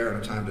to tear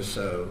and a time to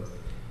sow,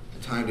 a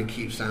time to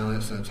keep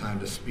silence and a time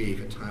to speak,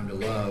 a time to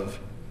love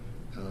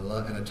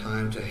and a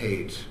time to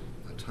hate,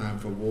 a time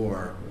for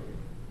war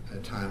and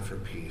a time for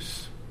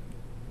peace.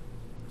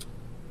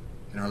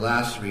 In our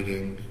last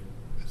reading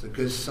is a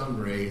good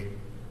summary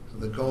of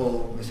the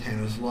goal of Miss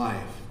Hannah's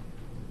life,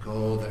 the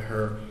goal that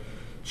her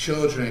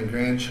children and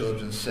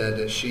grandchildren said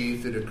that she,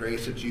 through the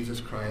grace of Jesus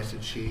Christ,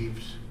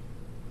 achieved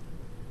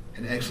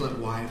an excellent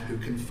wife who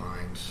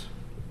confines.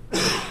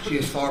 She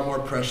is far more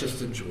precious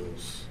than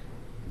jewels.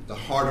 The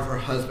heart of her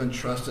husband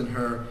trusts in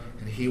her,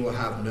 and he will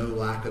have no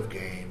lack of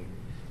gain.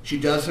 She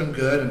does him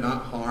good and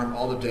not harm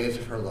all the days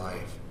of her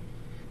life.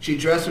 She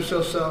dresses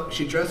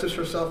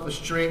herself with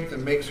strength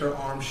and makes her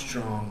arms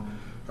strong.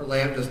 Her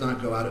lamp does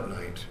not go out at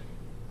night.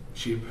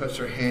 She puts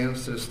her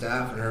hands to the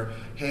staff, and her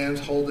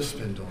hands hold the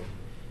spindle.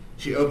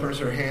 She opens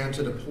her hand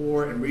to the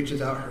poor and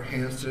reaches out her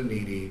hands to the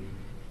needy.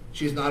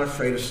 She is not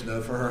afraid of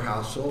snow for her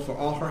household, for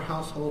all her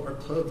household are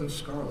clothed in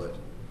scarlet.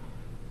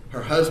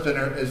 Her husband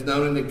is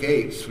known in the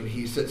gates when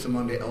he sits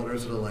among the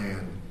elders of the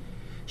land.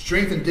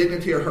 Strength and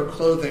dignity are her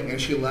clothing, and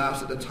she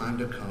laughs at the time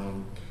to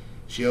come.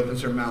 She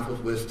opens her mouth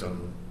with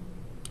wisdom,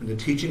 and the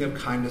teaching of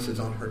kindness is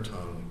on her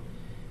tongue.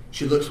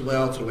 She looks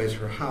well to the ways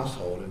of her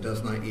household and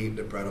does not eat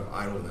the bread of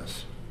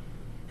idleness.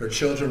 Her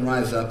children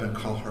rise up and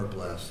call her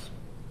blessed.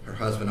 Her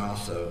husband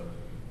also,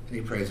 and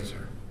he praises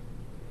her.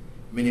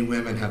 Many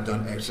women have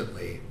done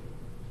excellently,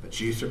 but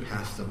you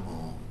surpass them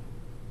all.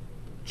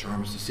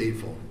 Charm is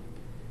deceitful,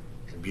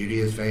 and beauty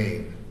is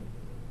vain,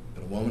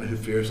 but a woman who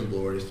fears the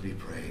Lord is to be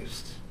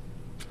praised.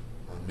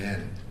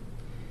 Amen.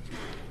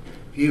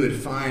 If you would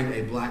find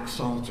a black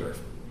psalter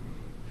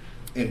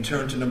and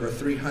turn to number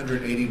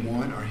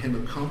 381. Our hymn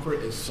of comfort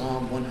is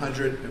Psalm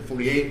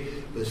 148.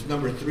 It's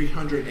number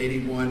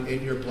 381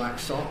 in your black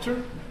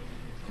psalter.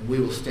 And we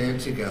will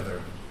stand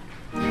together.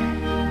 Praise his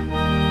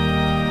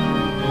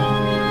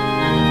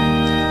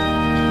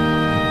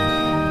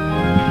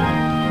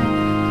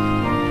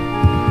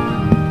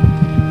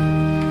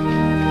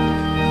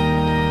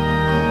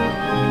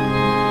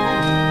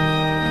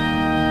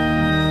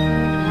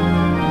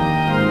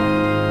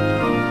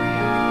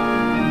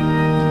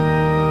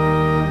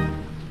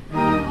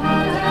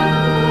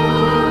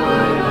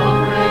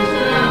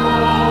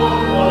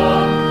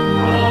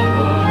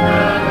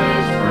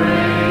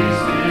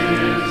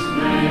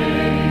name.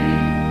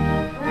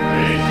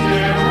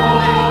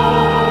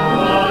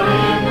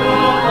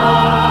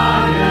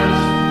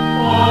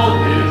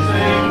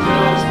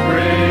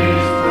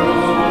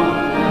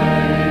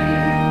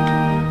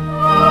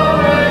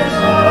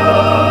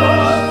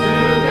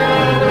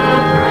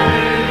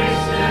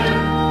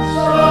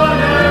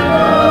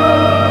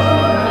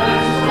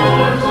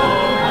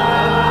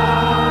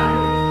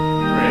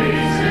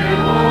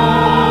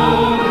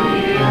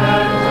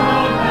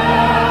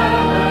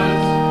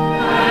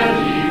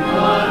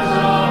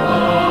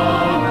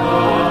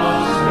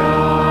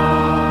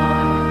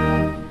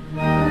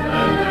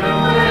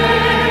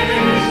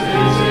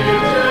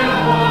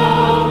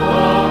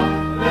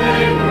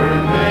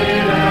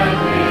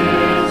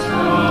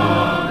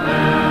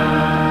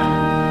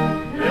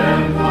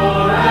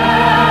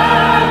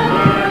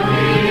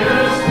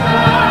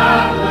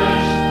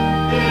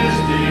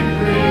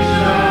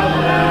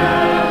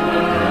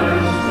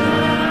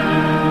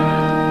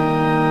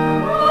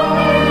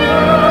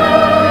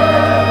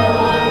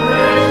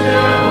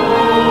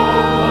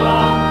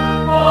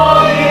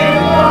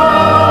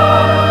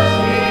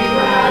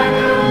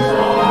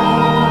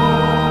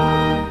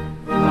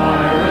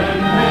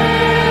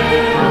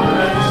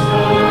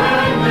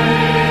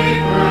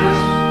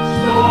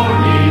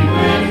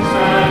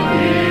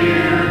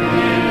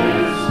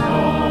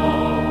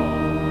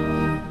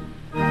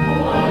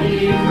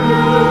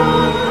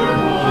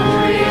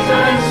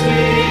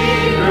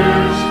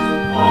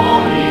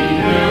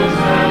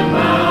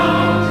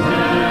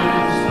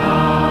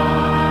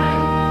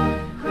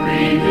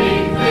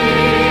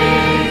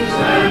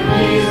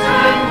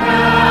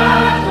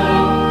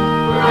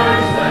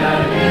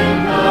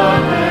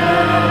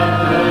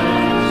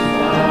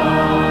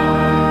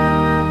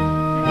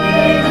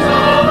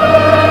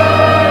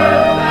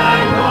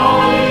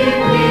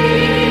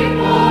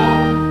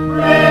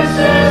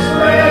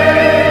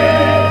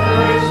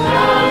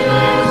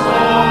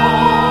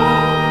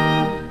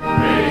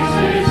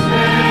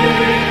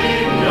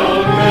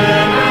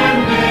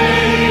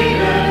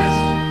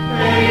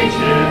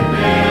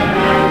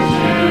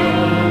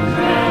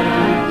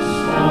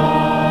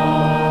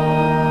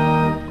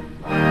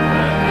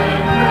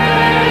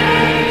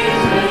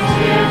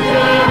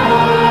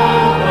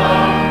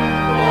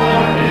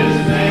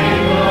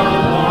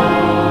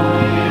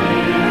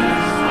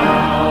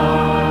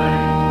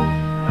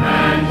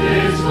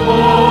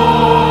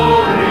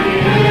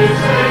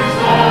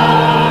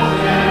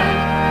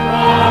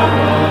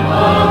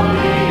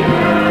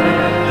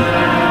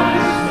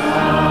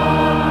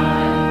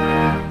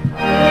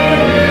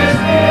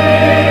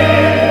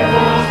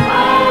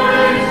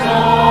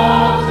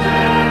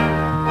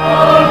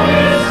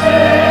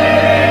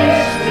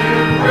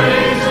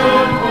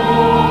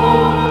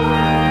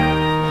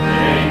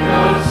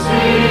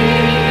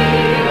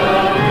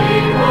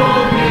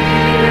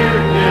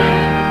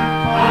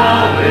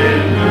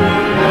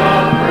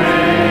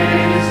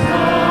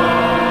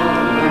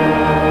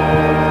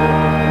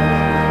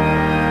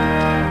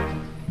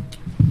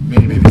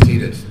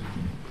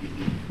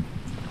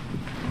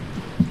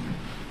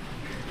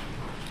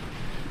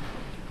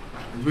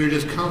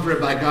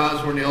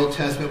 Old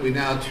Testament, we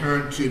now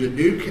turn to the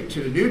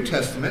New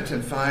Testament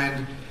and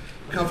find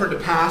comfort in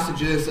the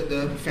passages that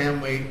the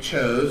family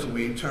chose. And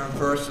we turn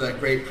first to that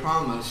great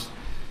promise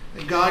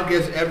that God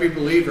gives every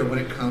believer when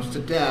it comes to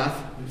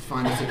death. We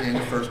find this at the end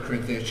of 1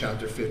 Corinthians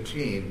chapter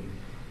 15.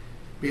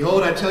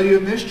 Behold, I tell you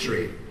a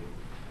mystery.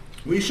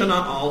 We shall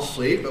not all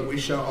sleep, but we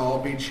shall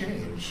all be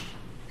changed.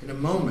 In a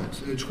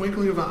moment, in the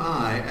twinkling of an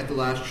eye, at the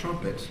last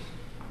trumpet.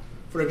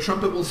 For the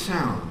trumpet will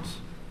sound,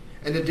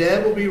 and the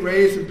dead will be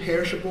raised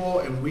imperishable,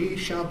 and we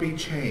shall be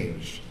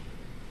changed.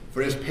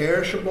 For his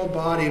perishable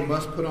body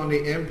must put on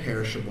the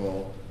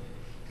imperishable,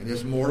 and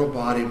his mortal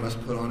body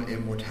must put on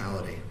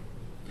immortality.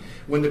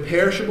 When the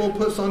perishable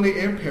puts on the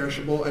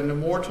imperishable, and the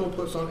mortal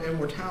puts on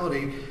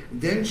immortality,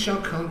 then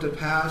shall come to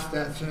pass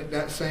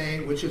that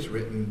saying which is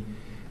written,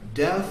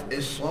 Death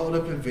is swallowed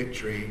up in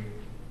victory.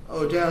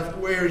 O death,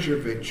 where is your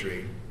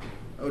victory?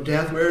 O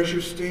death, where is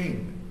your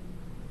sting?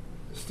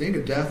 The sting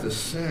of death is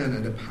sin,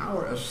 and the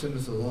power of sin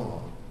is the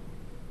law.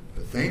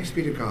 But thanks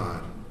be to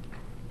God,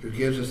 who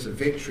gives us the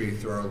victory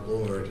through our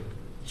Lord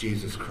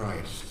Jesus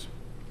Christ.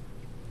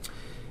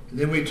 And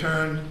then we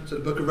turn to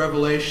the book of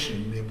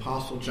Revelation, the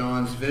Apostle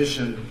John's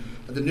vision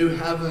of the new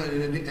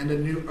heaven and the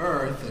new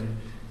earth. And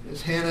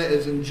as Hannah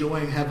is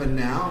enjoying heaven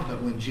now,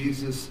 but when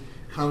Jesus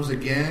comes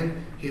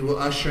again, he will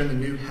usher in the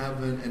new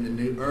heaven and the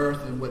new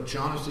earth. And what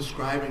John is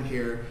describing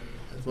here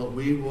is what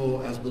we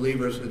will, as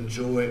believers,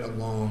 enjoy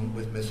along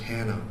with Miss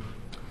Hannah.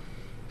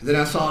 And then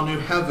I saw a new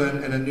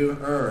heaven and a new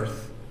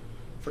earth.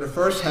 For the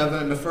first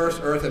heaven and the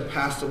first earth had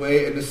passed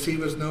away, and the sea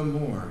was no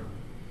more.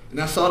 And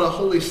I saw the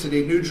holy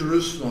city, New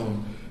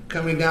Jerusalem,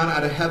 coming down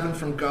out of heaven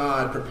from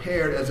God,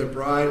 prepared as a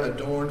bride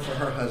adorned for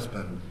her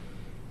husband.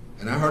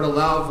 And I heard a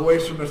loud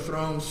voice from the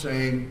throne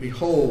saying,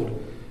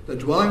 Behold, the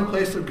dwelling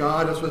place of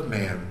God is with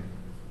man.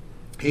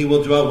 He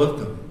will dwell with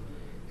them,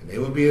 and they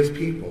will be his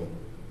people.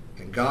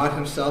 And God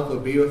himself will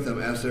be with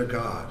them as their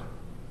God.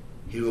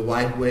 He will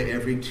wipe away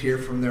every tear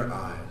from their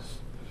eyes.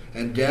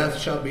 And death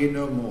shall be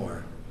no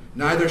more.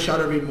 Neither shall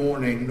there be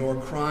mourning,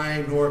 nor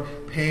crying, nor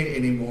pain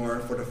any more,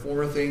 for the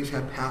former things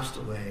have passed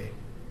away.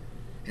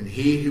 And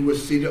he who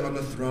was seated on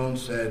the throne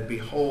said,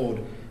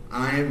 Behold,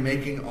 I am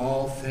making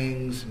all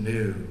things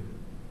new.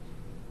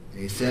 And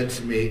he said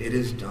to me, It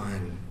is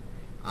done.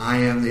 I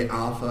am the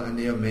Alpha and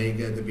the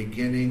Omega, the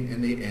beginning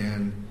and the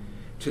end.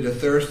 To the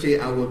thirsty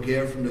I will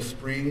give from the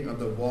spring of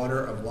the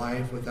water of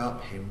life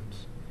without payment.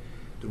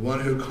 The one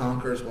who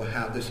conquers will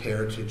have this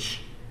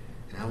heritage,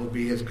 and I will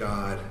be his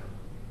God,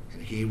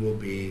 and he will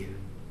be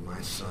my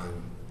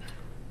son.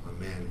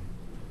 Amen.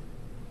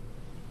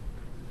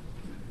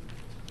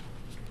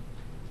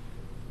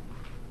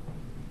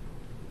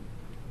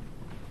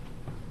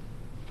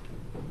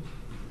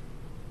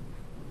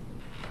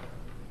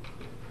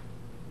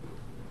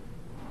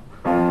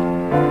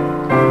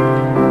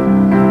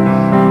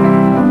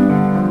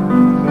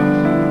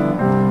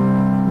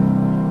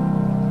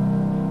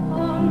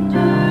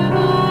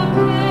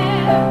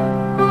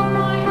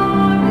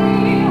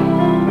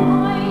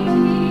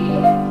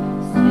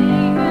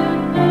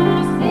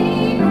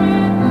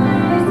 Secret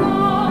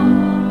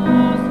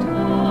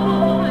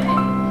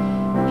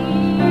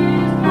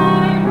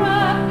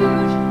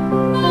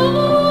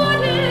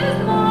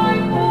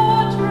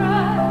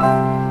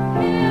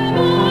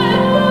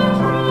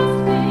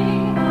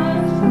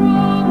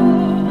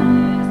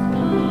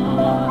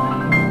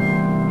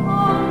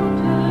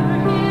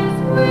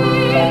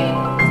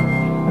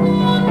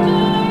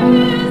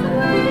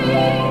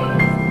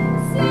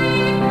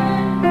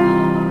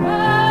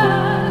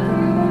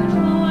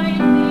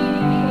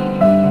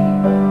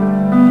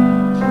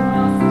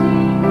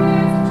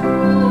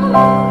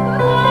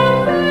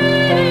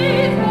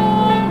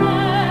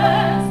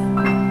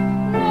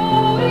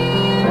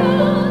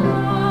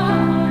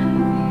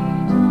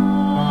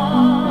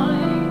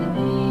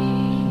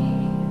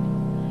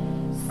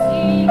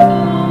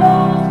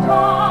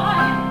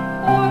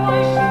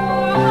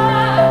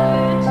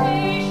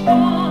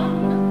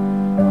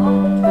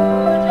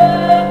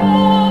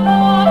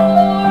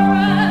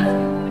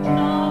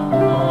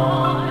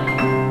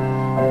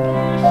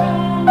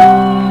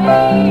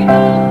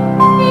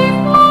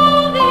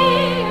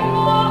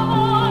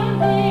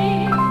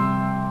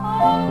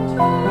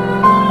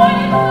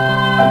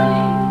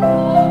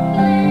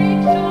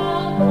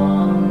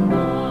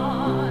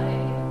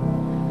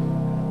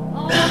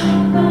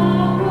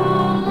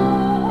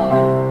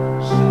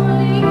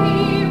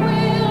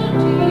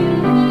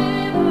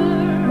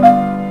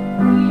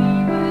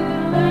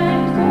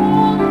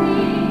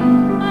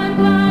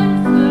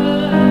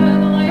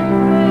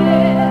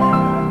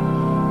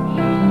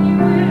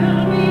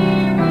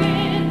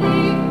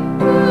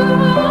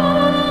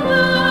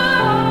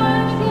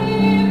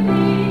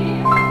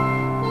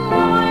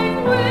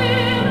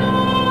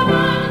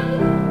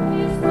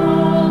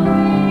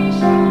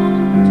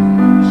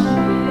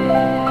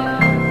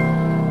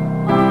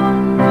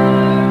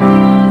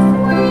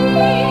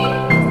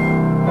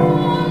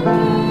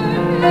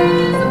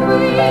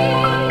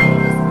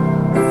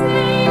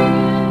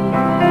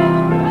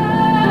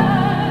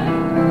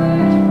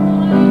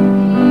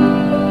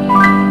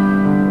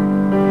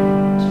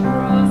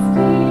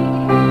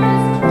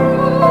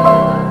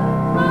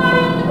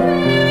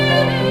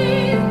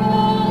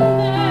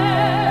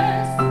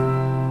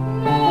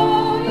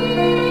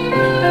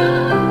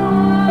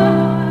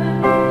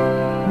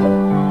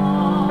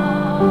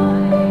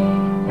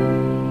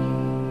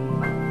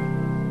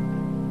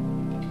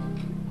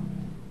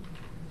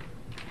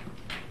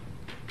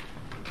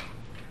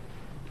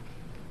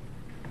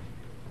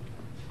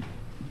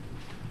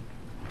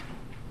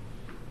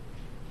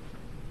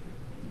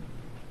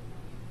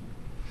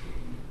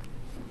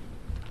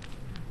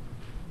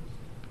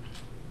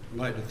I'd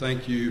like to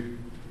thank you,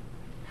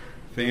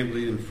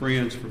 family and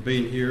friends, for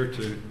being here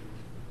to,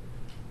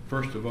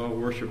 first of all,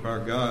 worship our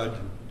God,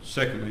 and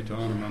secondly, to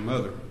honor my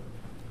mother.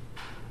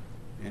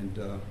 And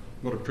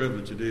what a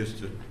privilege it is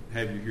to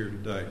have you here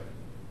today.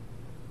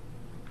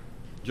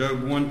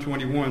 Job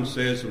 1:21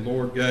 says, "The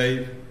Lord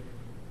gave,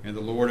 and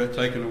the Lord hath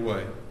taken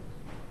away.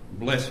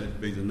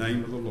 Blessed be the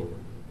name of the Lord."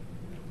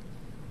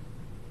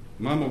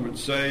 Mama would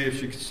say,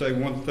 if she could say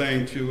one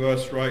thing to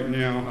us right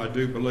now, I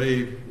do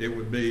believe it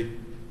would be,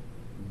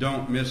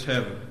 don't miss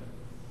heaven.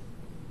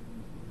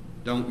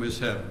 Don't miss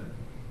heaven.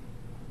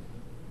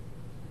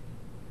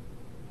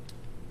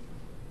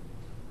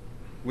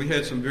 We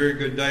had some very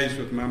good days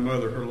with my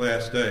mother, her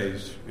last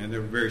days, and they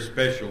were very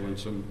special, and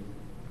some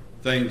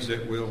things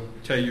that we'll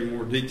tell you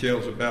more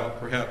details about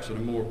perhaps at a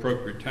more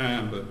appropriate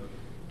time. But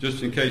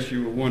just in case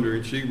you were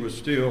wondering, she was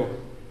still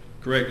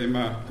correcting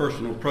my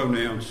personal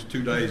pronouns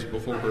 2 days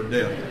before her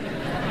death.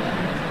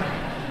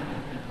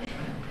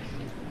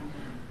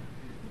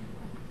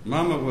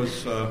 Mama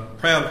was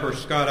proud of her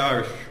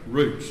Scotch-Irish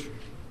roots,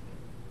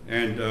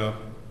 and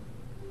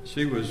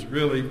she was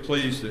really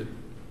pleased that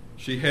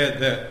she had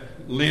that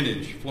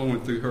lineage flowing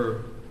through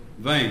her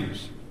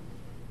veins.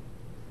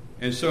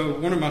 And so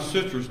one of my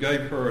sisters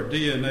gave her a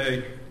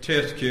DNA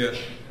test kit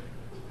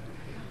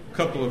a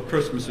couple of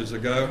Christmases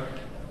ago,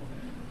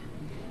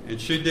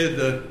 and she did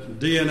the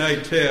DNA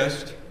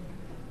test,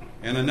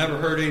 and I never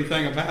heard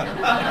anything about it.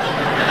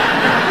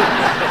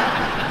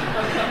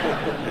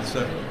 And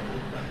so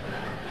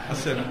I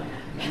said,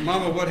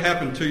 Mama, what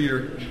happened to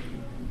your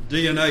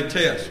DNA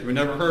test? We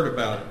never heard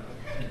about it.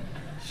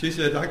 She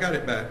said, I got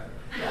it back.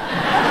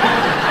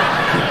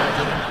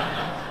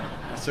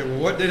 I said, well,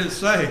 what did it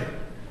say?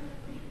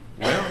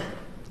 Well,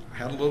 I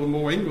had a little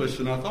more English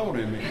than I thought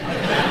in me.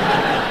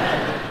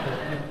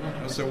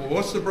 I said, well,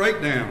 what's the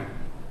breakdown?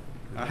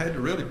 I had to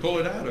really pull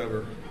it out of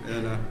her.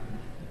 And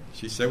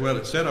she said, well,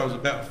 it said I was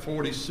about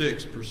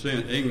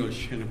 46%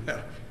 English and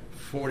about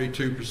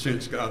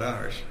 42%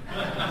 Scotch-Irish.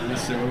 And I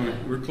said, well,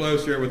 we're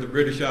close here with the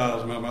British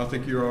Isles, Mama. I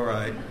think you're all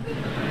right.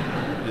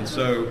 And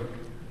so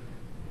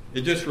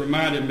it just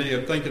reminded me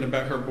of thinking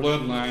about her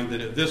bloodline,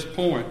 that at this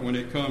point, when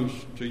it comes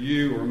to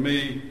you or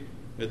me,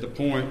 at the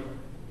point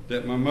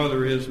that my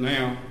mother is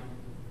now,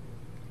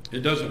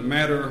 it doesn't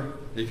matter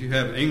if you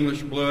have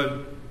English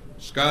blood,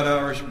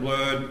 Scotch-Irish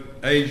blood,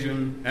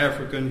 Asian,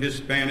 African,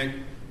 Hispanic,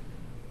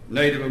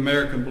 Native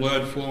American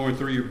blood flowing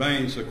through your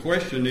veins. The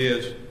question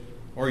is,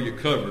 are you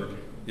covered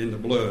in the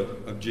blood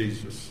of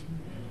Jesus?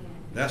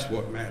 That's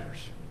what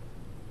matters.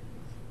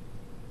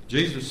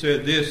 Jesus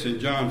said this in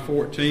John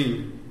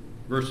 14,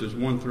 verses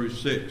 1 through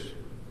 6.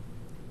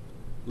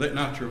 Let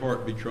not your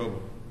heart be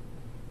troubled.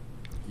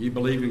 Ye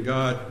believe in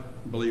God,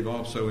 believe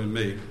also in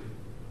me.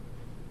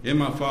 In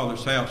my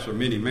Father's house are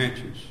many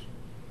mansions.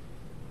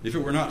 If it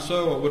were not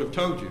so, I would have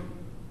told you.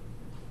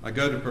 I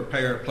go to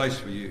prepare a place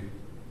for you.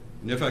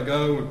 And if I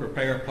go and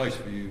prepare a place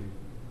for you,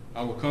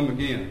 I will come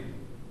again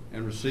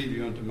and receive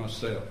you unto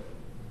myself,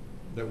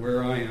 that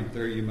where I am,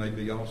 there you may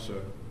be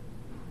also.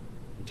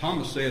 And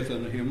Thomas saith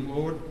unto him,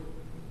 Lord,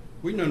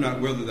 we know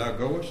not whither thou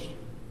goest.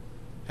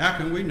 How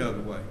can we know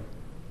the way?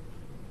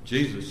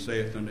 Jesus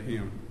saith unto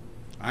him,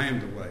 I am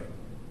the way,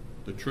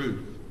 the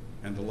truth,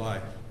 and the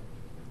life.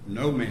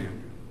 No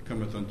man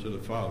cometh unto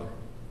the Father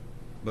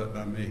but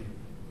by me.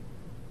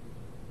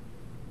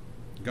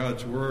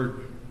 God's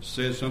word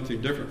says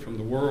something different from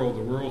the world.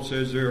 The world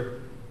says there are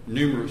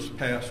numerous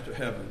paths to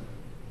heaven.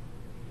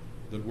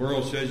 The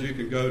world says you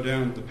can go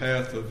down the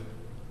path of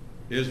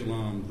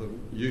Islam. The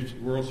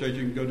world says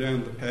you can go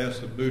down the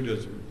path of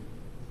Buddhism.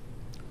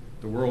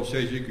 The world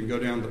says you can go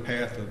down the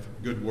path of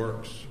good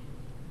works.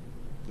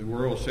 The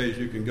world says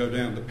you can go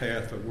down the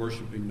path of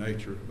worshiping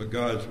nature. But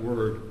God's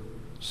word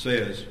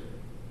says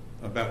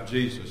about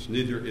Jesus,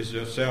 neither is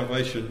there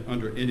salvation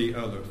under any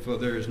other, for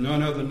there is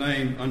none other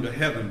name under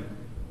heaven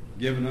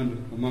given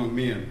among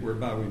men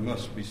whereby we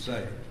must be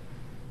saved,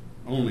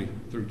 only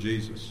through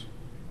Jesus.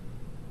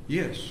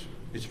 Yes,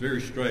 it's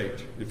very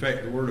straight. In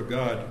fact, the word of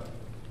God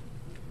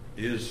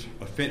is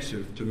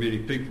offensive to many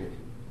people.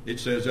 It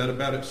says that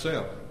about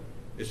itself.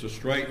 It's a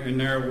straight and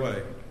narrow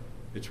way.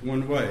 It's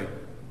one way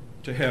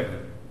to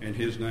heaven, and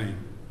his name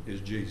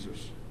is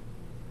Jesus.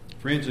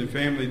 Friends and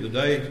family, the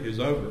day is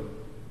over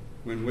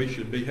when we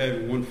should be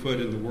having one foot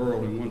in the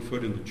world and one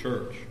foot in the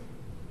church.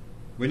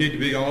 We need to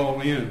be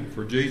all in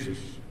for Jesus,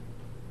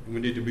 and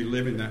we need to be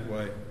living that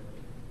way,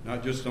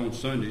 not just on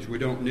Sundays. We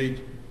don't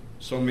need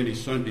so many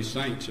Sunday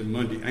saints and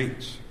Monday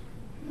ain'ts.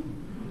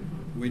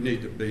 We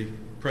need to be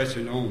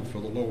pressing on for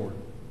the Lord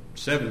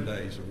 7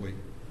 days a week.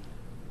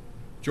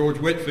 George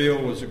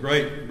Whitefield was a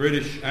great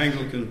British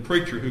Anglican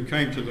preacher who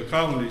came to the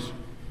colonies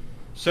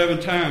 7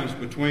 times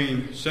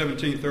between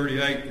 1738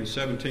 and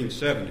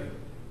 1770.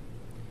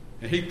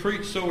 And he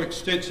preached so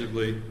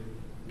extensively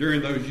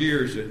during those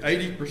years that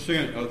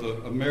 80% of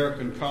the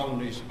American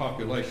colony's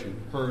population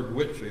heard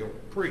Whitefield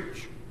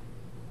preach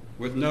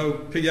with no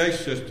PA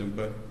system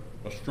but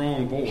a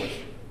strong voice.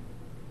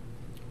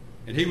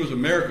 And he was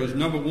America's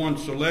 #1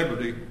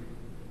 celebrity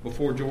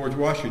before George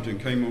Washington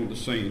came on the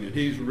scene. And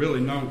he's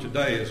really known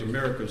today as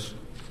America's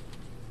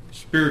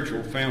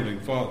spiritual founding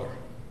father.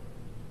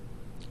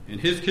 And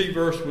his key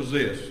verse was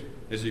this,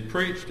 as he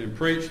preached and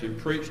preached and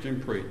preached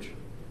and preached: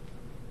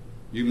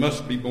 you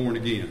must be born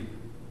again.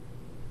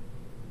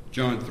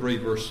 John 3,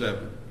 verse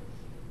 7.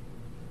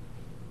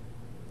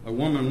 A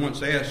woman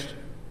once asked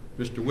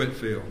Mr.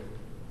 Whitfield,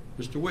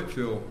 Mr.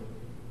 Whitfield,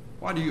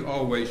 why do you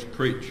always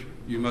preach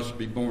you must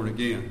be born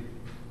again?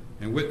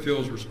 And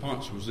Whitfield's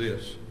response was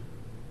this: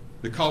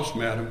 because,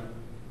 madam,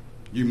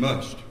 you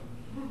must.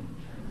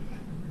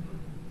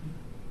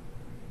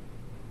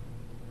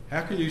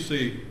 How can you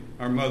see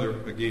our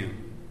mother again?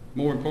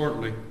 More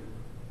importantly,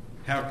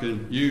 how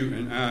can you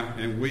and I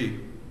and we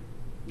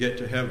get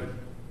to heaven?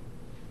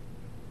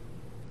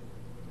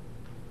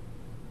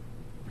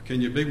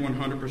 Can you be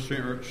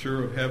 100%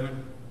 sure of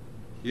heaven?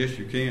 Yes,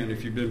 you can.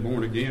 If you've been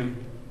born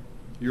again,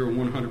 you're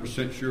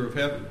 100% sure of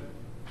heaven.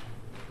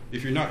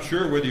 If you're not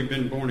sure whether you've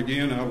been born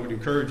again, I would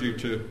encourage you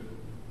to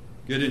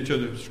get into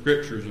the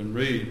scriptures and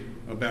read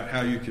about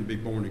how you can be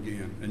born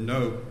again and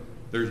know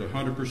there's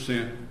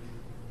 100%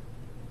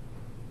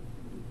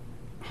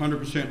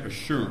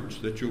 assurance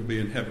that you'll be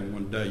in heaven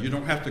one day. You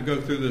don't have to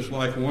go through this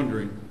life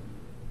wondering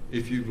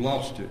if you've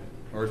lost it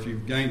or if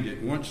you've gained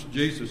it. Once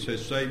Jesus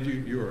has saved you,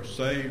 you are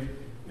saved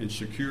and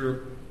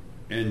secure,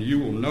 and you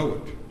will know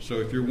it.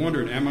 So if you're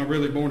wondering, am I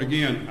really born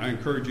again? I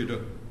encourage you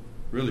to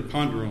really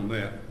ponder on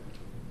that.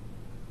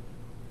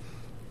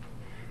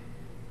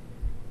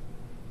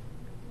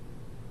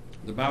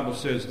 The Bible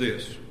says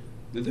this,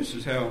 that this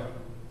is how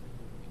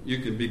you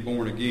can be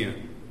born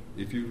again.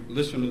 If you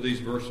listen to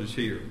these verses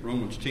here,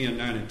 Romans 10,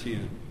 9 and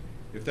 10.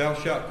 If thou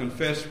shalt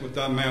confess with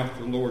thy mouth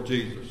the Lord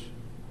Jesus,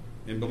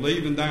 and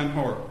believe in thine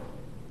heart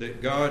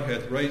that God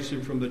hath raised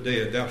him from the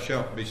dead, thou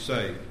shalt be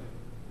saved.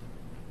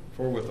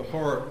 For with the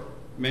heart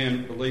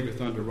man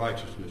believeth unto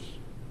righteousness,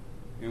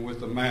 and with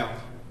the mouth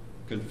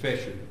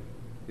confession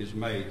is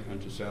made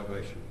unto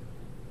salvation.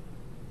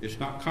 It's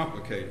not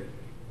complicated,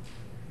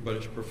 but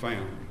it's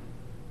profound.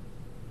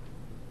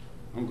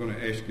 I'm going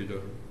to ask you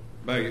to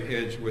bow your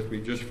heads with me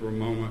just for a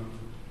moment.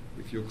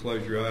 If you'll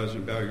close your eyes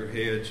and bow your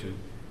heads and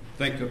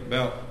think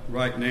about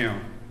right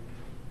now,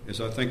 as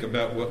I think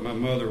about what my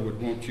mother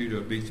would want you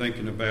to be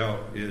thinking about,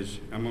 is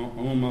I'm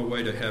on my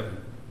way to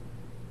heaven.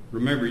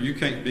 Remember, you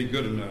can't be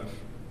good enough.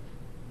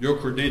 Your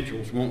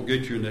credentials won't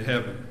get you into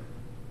heaven.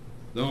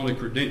 The only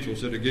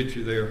credentials that'll get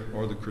you there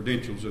are the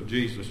credentials of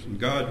Jesus. And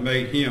God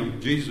made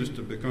him, Jesus,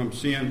 to become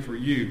sin for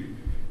you,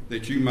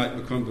 that you might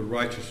become the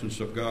righteousness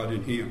of God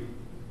in him.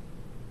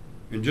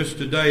 And just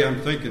today, I'm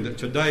thinking that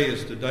today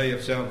is the day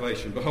of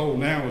salvation. Behold,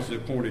 now is the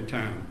appointed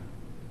time.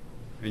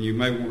 And you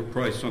may want to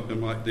pray something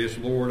like this: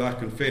 Lord, I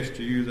confess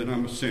to you that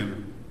I'm a sinner.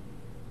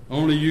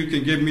 Only you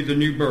can give me the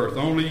new birth.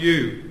 Only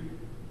you,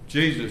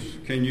 Jesus,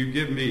 can you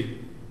give me,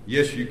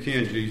 yes, you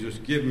can, Jesus,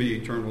 give me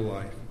eternal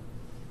life.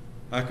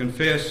 I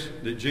confess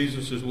that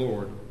Jesus is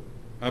Lord.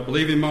 I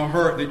believe in my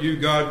heart that you,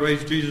 God,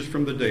 raised Jesus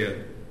from the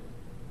dead.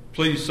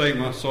 Please save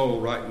my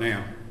soul right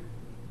now.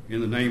 In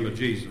the name of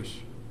Jesus.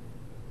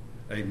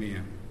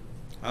 Amen.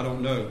 I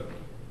don't know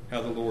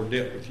how the Lord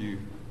dealt with you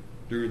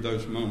during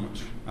those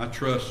moments. I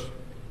trust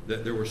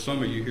that there were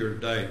some of you here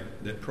today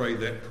that prayed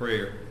that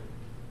prayer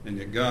and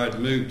that God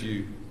moved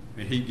you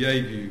and he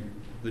gave you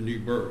the new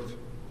birth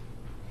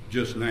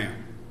just now.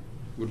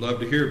 Would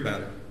love to hear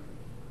about it.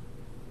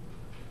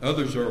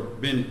 Others are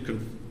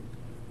been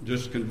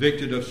just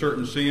convicted of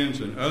certain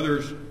sins, and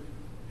others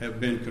have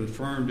been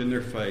confirmed in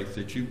their faith,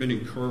 that you've been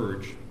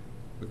encouraged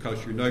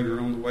because you know you're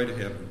on the way to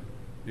heaven.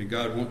 And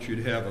God wants you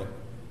to have an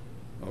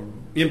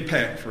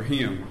impact for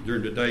him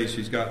during the days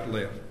he's got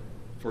left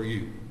for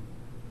you.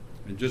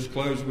 And just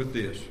close with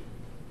this.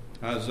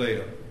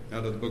 Isaiah,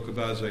 out of the book of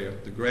Isaiah.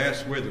 The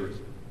grass withereth,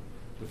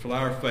 the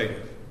flower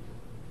fadeth,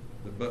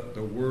 but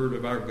the word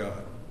of our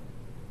God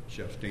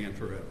shall stand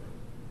forever.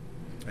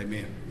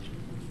 Amen.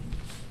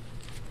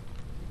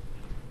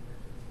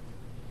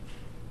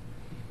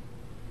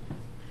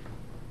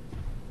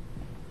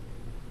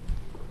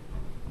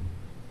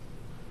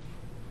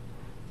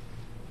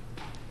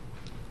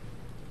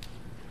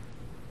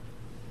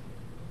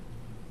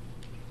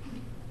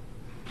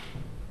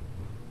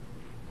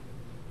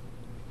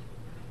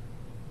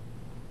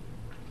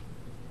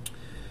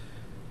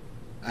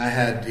 I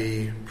had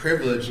the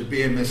privilege of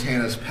being Miss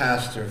Hannah's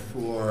pastor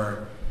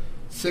for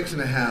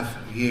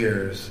 6.5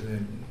 years.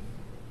 And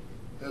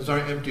those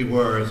aren't empty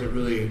words. It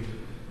really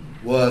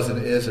was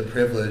and is a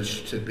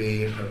privilege to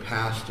be her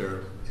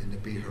pastor and to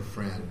be her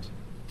friend.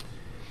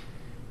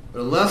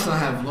 But a lesson I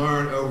have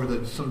learned over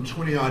the some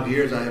 20-odd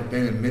years I have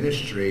been in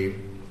ministry,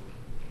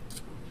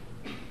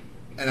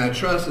 and I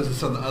trust this is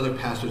something other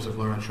pastors have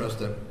learned. I trust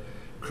that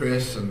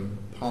Chris and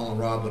Paul and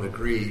Rob would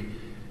agree,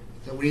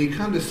 that when you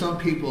come to some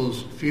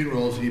people's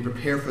funerals and you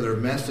prepare for their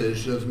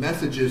message, those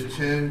messages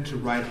tend to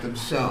write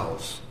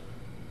themselves.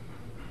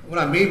 What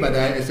I mean by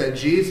that is that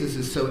Jesus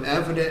is so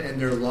evident in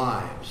their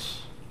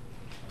lives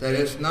that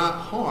it's not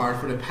hard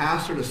for the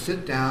pastor to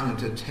sit down and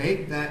to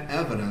take that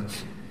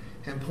evidence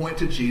and point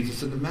to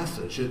Jesus in the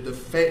message.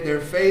 Their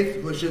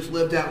faith was just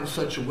lived out in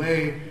such a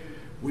way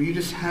where you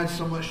just had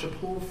so much to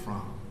pull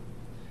from.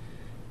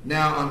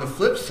 Now, on the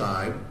flip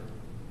side,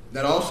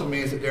 that also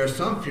means that there are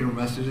some funeral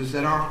messages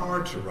that are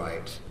hard to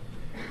write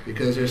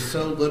because there's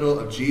so little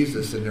of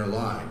Jesus in their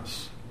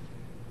lives.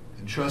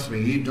 And trust me,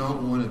 you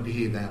don't want to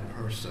be that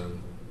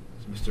person,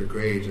 as Mr.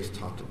 Gray just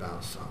talked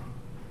about some.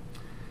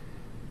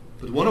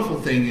 But the wonderful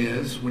thing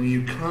is, when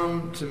you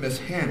come to Miss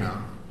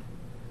Hannah,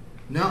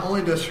 not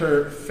only does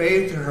her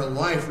faith and her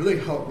life really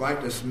help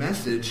write this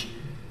message,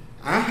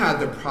 I had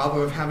the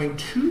problem of having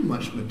too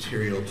much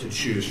material to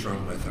choose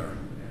from with her.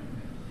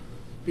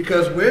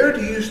 Because where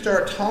do you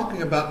start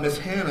talking about Miss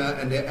Hannah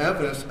and the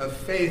evidence of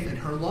faith in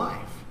her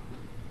life?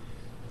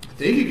 I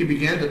think you could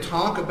begin to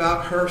talk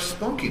about her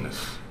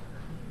spunkiness.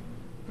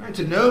 Right,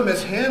 to know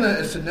Miss Hannah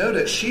is to know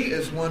that she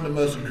is one of the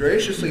most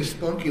graciously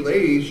spunky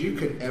ladies you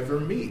could ever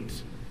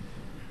meet.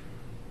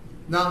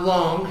 Not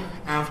long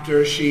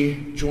after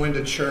she joined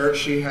the church,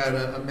 she had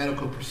a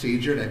medical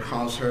procedure that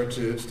caused her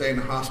to stay in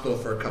the hospital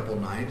for a couple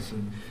nights.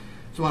 And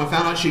so when I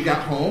found out she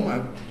got home,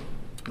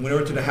 I went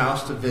over to the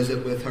house to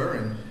visit with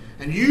her.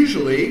 And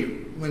usually,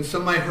 when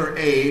somebody her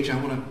age, I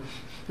want to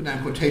put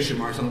down quotation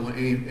marks, I don't want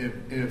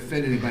to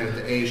offend anybody with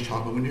the age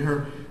talk, but when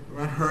you're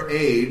around her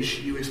age,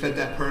 you expect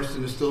that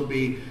person to still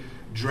be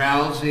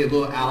drowsy, a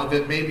little out of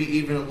it, maybe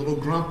even a little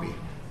grumpy.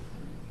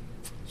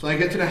 So I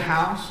get to the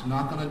house,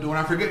 knock on the door,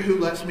 and I forget who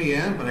lets me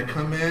in, but I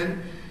come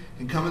in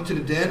and come into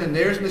the den, and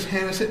there's Miss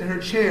Hannah sitting in her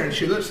chair, and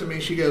she looks at me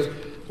and she goes,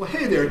 "Well,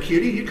 hey there,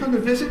 cutie, you come to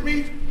visit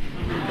me?"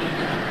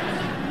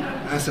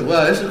 And I said,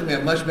 "Well, this is going to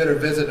be a much better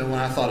visit than what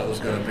I thought it was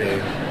going to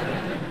be."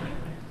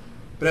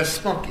 But that's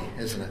spunky,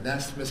 isn't it?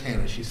 That's Miss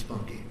Hannah. She's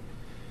spunky.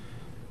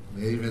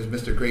 Even as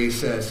Mr. Gray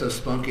said, so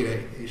spunky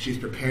that she's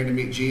preparing to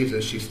meet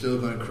Jesus, she's still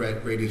going to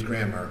correct Grady's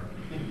grammar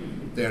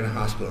there in the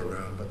hospital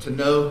room. But to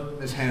know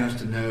Miss Hannah is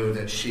to know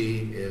that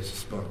she is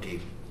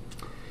spunky.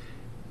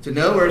 To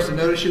know her is to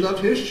know that she loved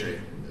history.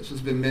 This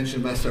has been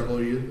mentioned by several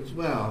of you as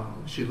well.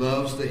 She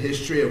loves the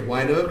history of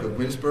White Oak, of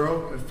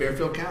Winsboro, and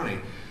Fairfield County.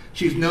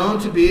 She's known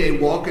to be a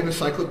walk-in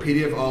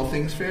encyclopedia of all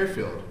things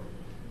Fairfield.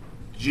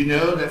 Did you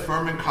know that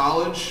Furman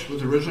College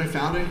was originally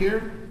founded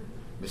here?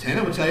 Miss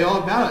Hannah would tell you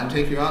all about it and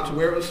take you out to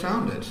where it was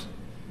founded.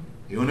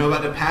 You want to know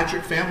about the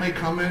Patrick family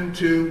coming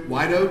to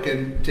White Oak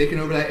and taking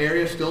over that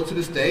area still to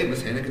this day?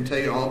 Miss Hannah can tell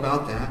you all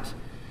about that.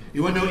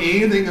 You want to know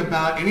anything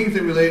about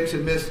anything related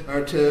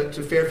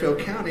to Fairfield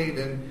County,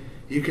 then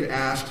you could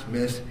ask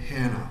Miss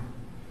Hannah.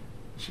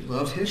 She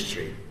loves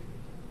history.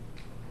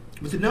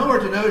 But to know her,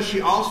 to know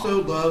she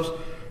also loves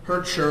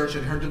her church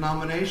and her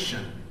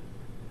denomination.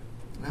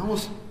 And I don't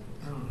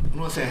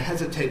want to say I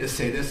hesitate to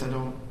say this. I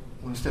don't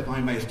want to step on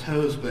anybody's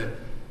toes, but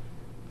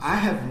I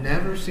have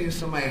never seen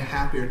somebody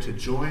happier to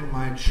join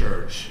my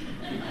church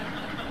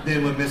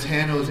than when Miss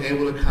Hannah was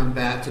able to come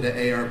back to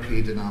the ARP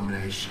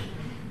denomination.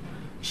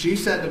 She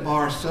set the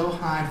bar so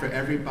high for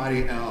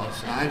everybody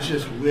else. I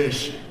just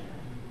wish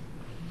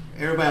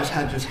everybody else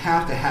had just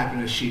half the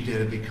happiness she did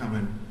of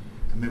becoming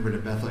a member of the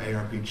Bethel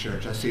ARP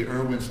Church. I see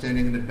Erwin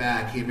standing in the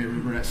back. He may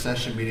remember that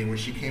session meeting where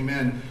she came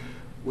in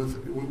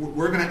with,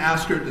 we're going to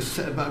ask her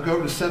to go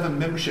over the 7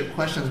 membership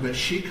questions, but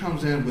she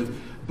comes in with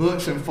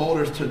books and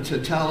folders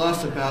to tell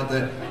us about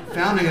the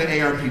founding of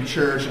the ARP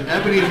Church, and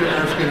Ebenezer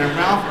Erskine, and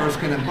Ralph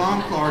Erskine, and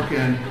Bon Clark,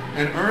 and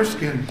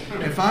Erskine.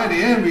 And finally, at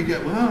the end, we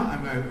get, well,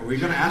 are we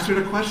going to ask her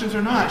the questions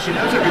or not? She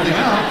knows everything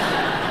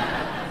else.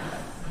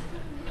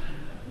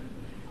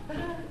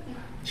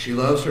 She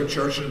loves her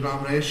church and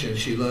denomination.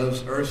 She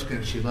loves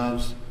Erskine. She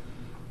loves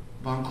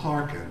Bon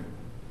Clark.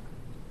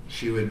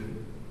 She would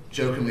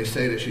jokingly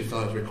say that she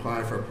thought it was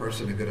required for a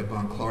person to go to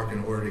Bon Clark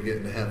in order to get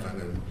into heaven,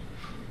 and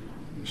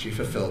she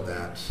fulfilled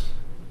that.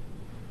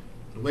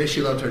 The way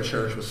she loved her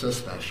church was so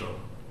special.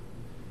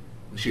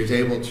 When she was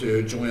able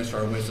to join us for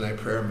our Wednesday night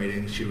prayer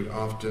meetings, she would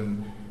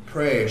often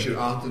pray. She would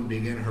often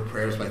begin her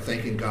prayers by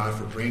thanking God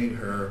for bringing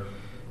her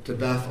to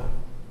Bethel.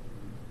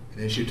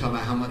 And then she would talk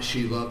about how much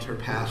she loved her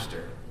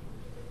pastor.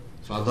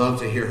 So I love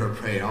to hear her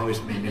pray. It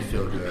always made me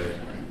feel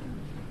good.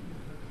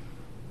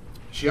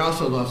 She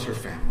also loves her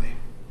family.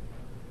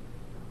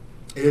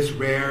 It is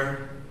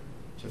rare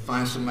to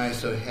find somebody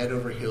so head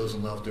over heels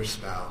in love with their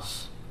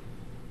spouse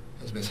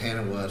as Miss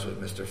Hannah was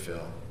with Mr.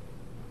 Phil.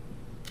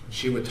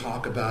 She would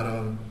talk about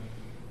him,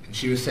 and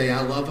she would say,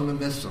 I love him and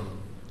miss him.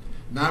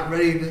 Not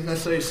ready to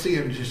necessarily see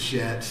him just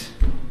yet,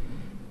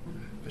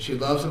 but she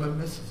loves him and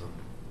misses him.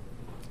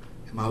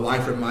 And my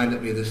wife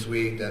reminded me this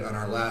week that on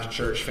our last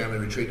church family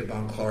retreat to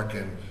Bon Clark,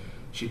 and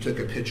she took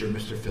a picture of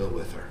Mr. Phil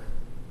with her.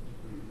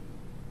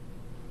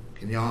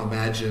 Can y'all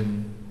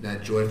imagine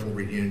that joyful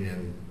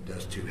reunion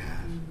those two had?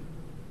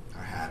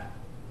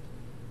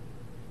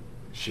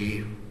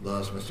 She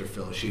loves Mr.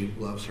 Phil. She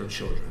loves her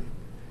children.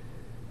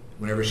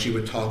 Whenever she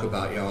would talk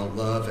about y'all,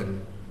 love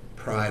and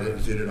pride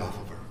exuded off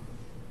of her.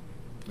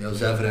 It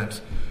was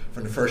evident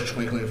from the first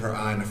twinkling of her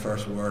eye and the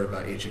first word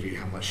about each of you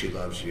how much she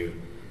loves you.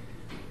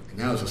 And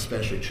that was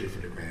especially true for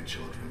the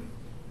grandchildren.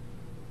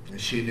 And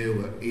she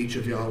knew what each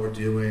of y'all were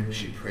doing.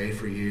 She prayed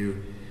for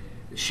you.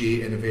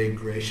 She, in a very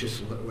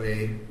gracious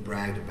way,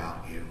 bragged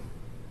about you.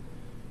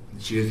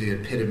 And she was the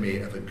epitome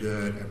of a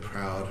good and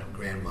proud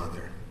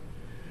grandmother.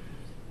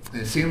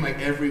 And it seemed like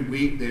every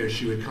week there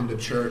she would come to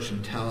church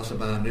and tell us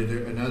about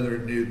another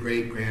new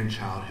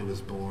great-grandchild who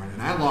was born.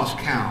 And I lost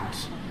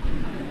count.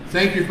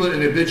 Thank you for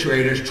putting an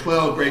obituary. There's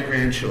 12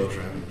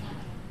 great-grandchildren.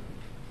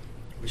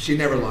 But she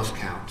never lost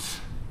count.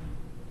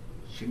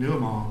 She knew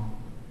them all.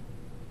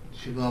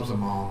 She loves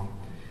them all.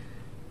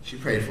 She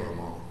prayed for them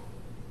all.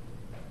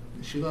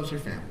 And she loves her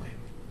family.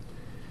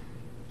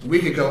 We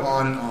could go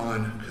on and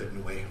on,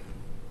 couldn't we?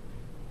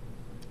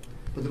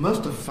 But the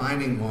most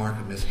defining mark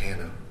of Miss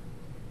Hannah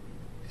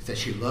is that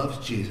she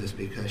loves Jesus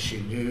because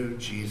she knew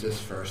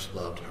Jesus first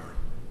loved her.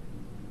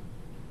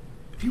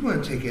 If you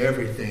want to take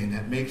everything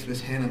that makes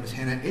Miss Hannah,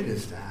 it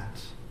is that.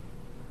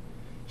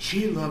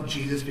 She loved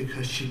Jesus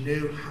because she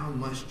knew how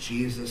much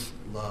Jesus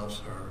loves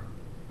her.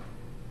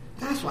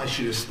 That's why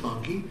she was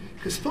spunky,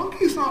 because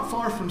spunky is not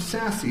far from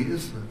sassy,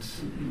 isn't it?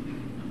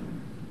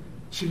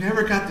 She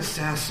never got the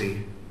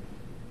sassy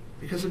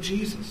because of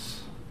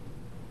Jesus.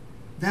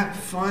 That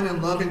fun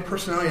and loving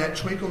personality, that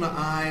twinkle in the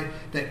eye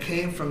that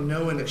came from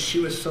knowing that she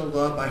was so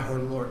loved by her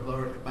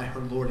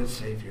Lord and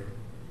Savior.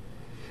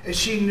 And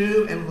she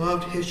knew and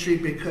loved history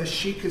because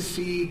she could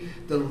see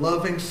the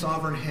loving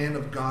sovereign hand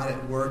of God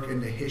at work in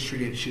the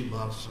history that she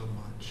loved so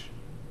much.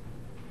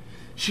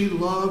 She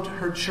loved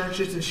her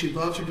churches and she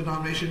loved her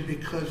denomination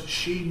because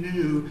she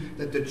knew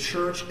that the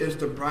church is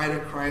the bride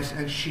of Christ,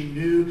 and she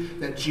knew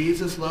that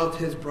Jesus loved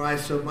his bride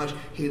so much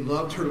he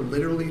loved her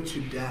literally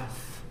to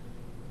death.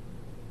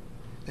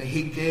 That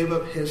he gave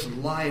up his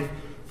life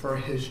for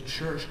his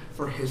church,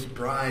 for his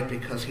bride,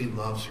 because he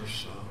loves her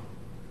so.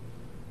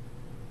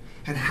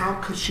 And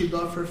how could she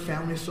love her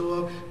family so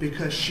well?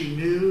 Because she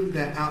knew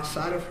that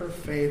outside of her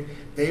faith,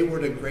 they were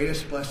the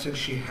greatest blessing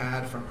she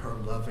had from her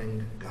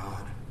loving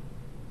God.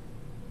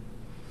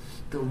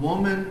 The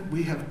woman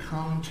we have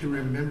come to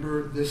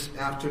remember this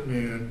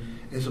afternoon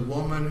is a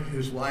woman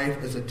whose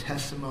life is a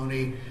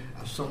testimony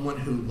of someone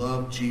who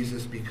loved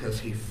Jesus because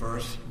he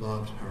first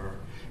loved her.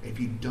 If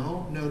you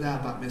don't know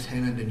that about Miss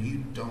Hannah, then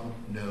you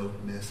don't know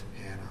Miss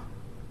Hannah.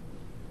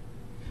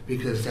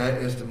 Because that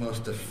is the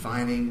most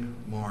defining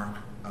mark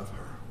of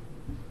her.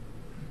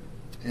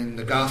 In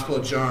the Gospel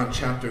of John,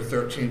 chapter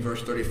 13,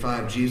 verse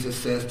 35, Jesus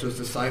says to his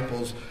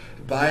disciples,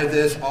 "By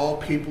this all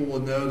people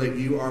will know that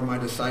you are my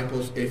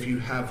disciples if you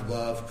have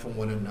love for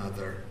one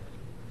another."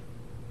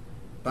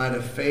 By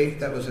the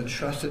faith that was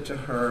entrusted to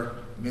her,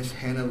 Miss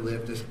Hannah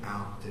lived this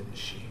out, didn't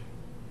she?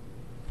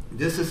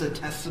 This is a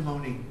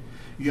testimony.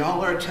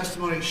 Y'all are a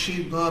testimony.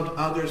 She loved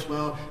others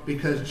well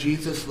because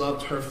Jesus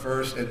loved her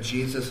first and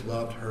Jesus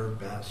loved her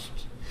best.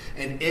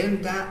 And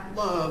in that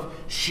love,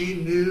 she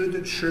knew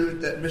the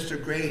truth that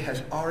Mr. Gray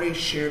has already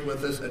shared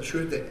with us, a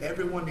truth that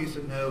everyone needs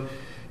to know.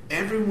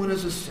 Everyone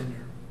is a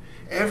sinner.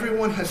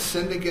 Everyone has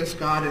sinned against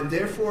God, and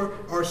therefore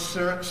our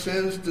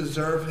sins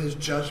deserve his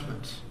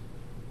judgment.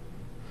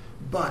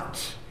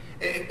 But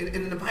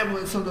in the Bible,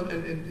 in some of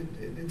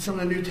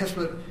the New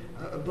Testament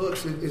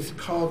books, it's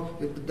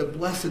called the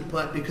blessed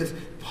but, because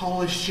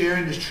Paul is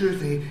sharing this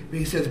truth, and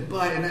he says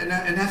but,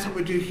 and that's what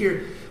we do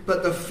here.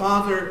 But the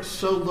Father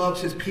so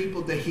loves his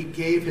people that he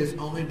gave his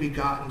only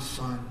begotten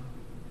Son.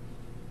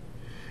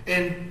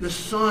 And the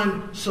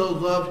Son so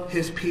loved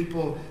his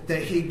people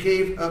that he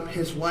gave up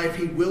his life.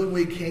 He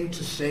willingly came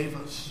to save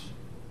us.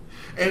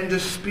 And the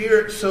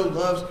Spirit so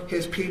loves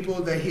his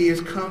people that he has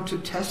come to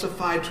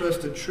testify to us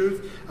the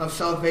truth of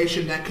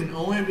salvation that can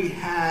only be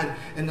had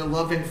in the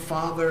loving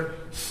Father,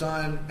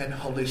 Son, and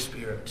Holy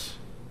Spirit.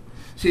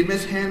 See,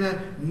 Miss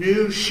Hannah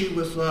knew she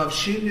was loved.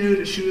 She knew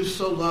that she was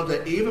so loved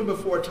that even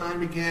before time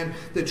began,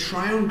 the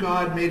triune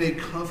God made a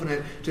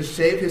covenant to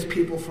save his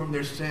people from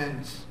their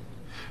sins.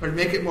 Or to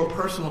make it more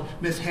personal,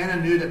 Miss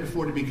Hannah knew that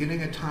before the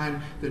beginning of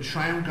time, the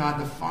triune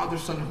God, the Father,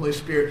 Son, and Holy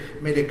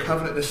Spirit, made a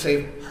covenant to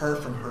save her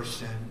from her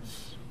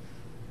sins.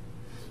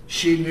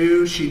 She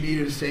knew she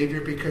needed a Savior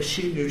because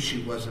she knew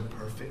she wasn't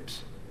perfect.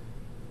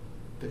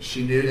 But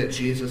she knew that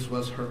Jesus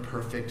was her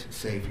perfect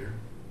Savior.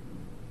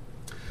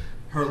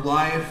 Her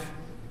life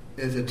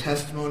is a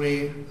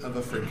testimony of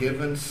a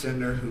forgiven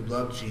sinner who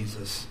loved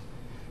Jesus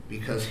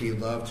because he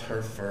loved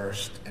her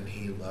first and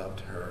he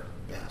loved her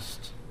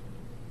best.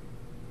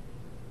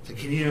 So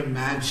can you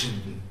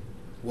imagine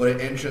what an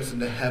entrance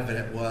into heaven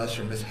it was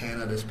for Miss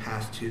Hannah this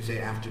past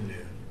Tuesday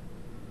afternoon?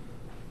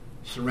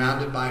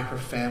 Surrounded by her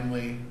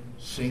family,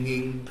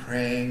 singing,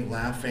 praying,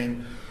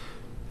 laughing,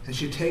 and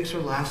she takes her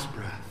last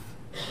breath.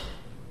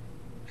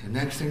 And the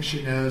next thing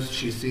she knows,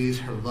 she sees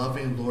her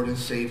loving Lord and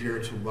Savior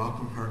to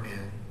welcome her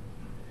in.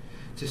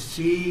 To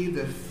see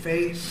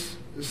face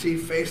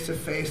to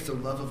face the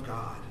love of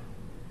God.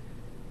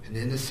 And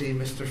then to see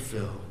Mr.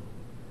 Phil,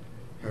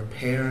 her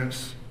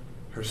parents,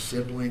 her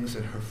siblings,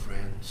 and her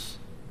friends.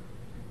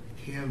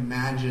 Can you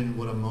imagine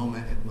what a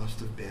moment it must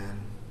have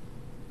been?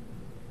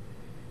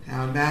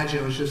 Now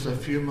imagine it was just a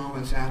few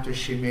moments after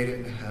she made it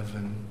into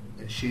heaven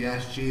and she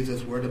asked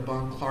Jesus where the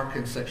Von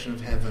Clarken section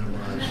of heaven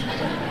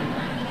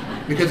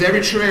was. Because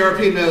every true ARP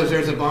knows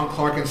there's a Von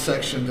Clarken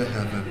section to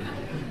heaven.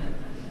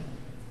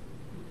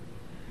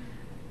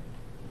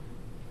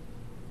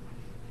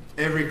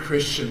 every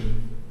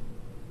Christian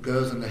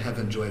goes into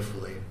heaven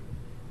joyfully.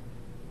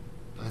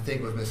 I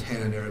think with Miss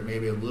Hannah there may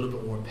be a little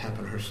bit more pep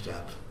in her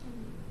step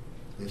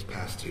this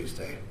past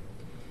Tuesday.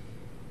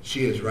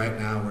 She is right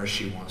now where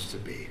she wants to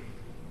be,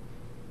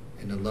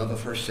 in the love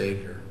of her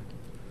Savior,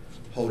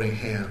 holding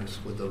hands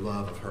with the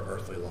love of her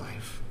earthly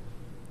life.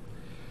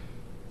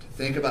 To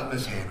think about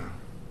Miss Hannah,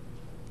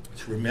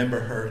 to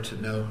remember her,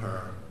 to know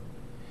her,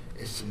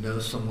 is to know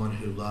someone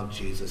who loved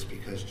Jesus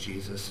because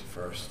Jesus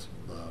first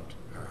loved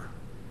her.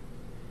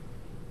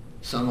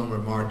 Someone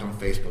remarked on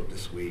Facebook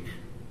this week,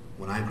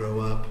 when I grow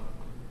up,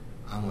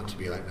 I want to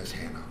be like Miss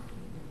Hannah.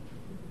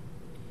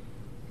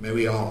 May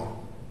we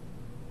all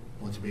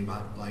want to be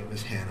like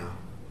Miss Hannah,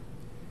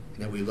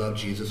 and that we love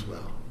Jesus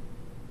well,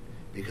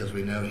 because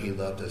we know he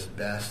loved us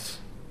best,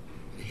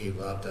 and he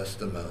loved us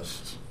the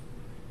most,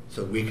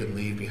 so we can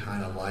leave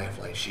behind a life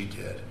like she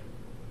did,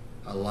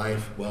 a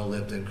life well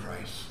lived in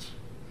Christ,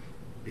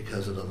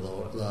 because of the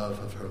love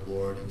of her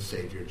Lord and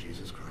Savior,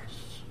 Jesus Christ.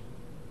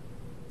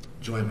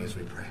 Join me as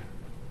we pray.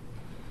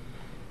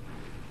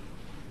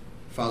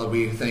 Father,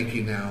 we thank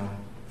you now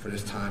for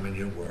this time in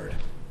your word.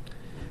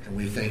 And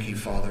we thank you,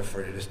 Father,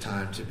 for this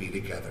time to be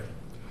together.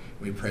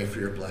 We pray for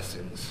your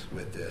blessings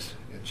with this.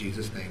 In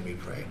Jesus' name we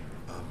pray.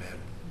 Amen.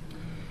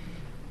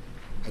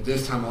 At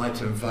this time, I'd like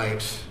to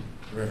invite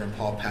Reverend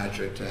Paul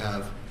Patrick to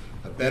have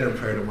a better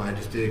prayer than what I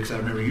just did, because I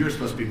remember you were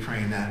supposed to be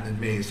praying that and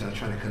me, so I'll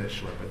try to cut it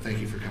short. But thank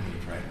you for coming to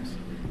pray.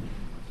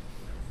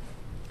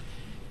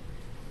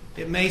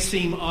 It may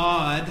seem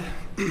odd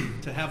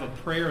to have a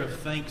prayer of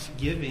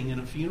thanksgiving in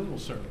a funeral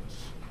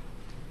service.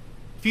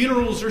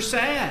 Funerals are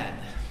sad.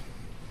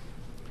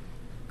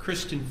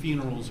 Christian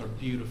funerals are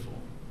beautiful.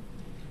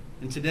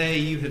 And today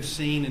you have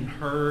seen and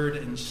heard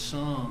and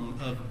sung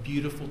of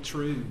beautiful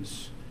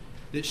truths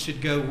that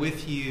should go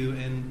with you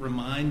and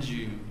remind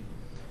you,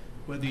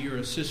 whether you're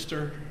a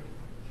sister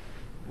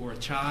or a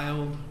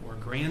child or a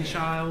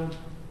grandchild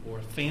or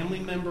a family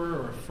member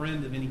or a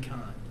friend of any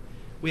kind.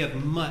 We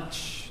have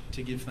much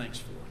to give thanks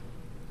for.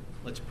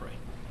 Let's pray.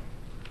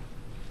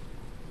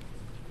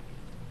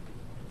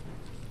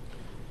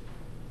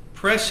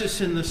 Precious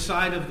in the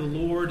sight of the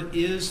Lord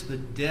is the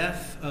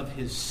death of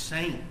his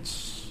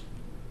saints,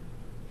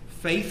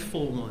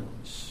 faithful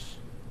ones,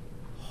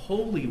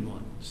 holy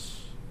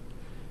ones.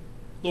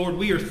 Lord,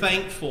 we are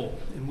thankful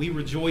and we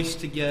rejoice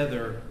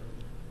together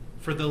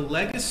for the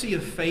legacy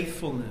of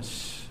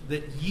faithfulness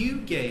that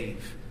you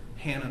gave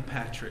Hannah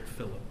Patrick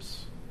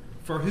Phillips,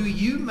 for who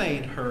you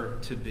made her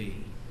to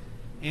be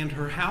and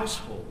her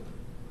household.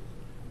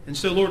 And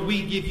so, Lord,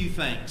 we give you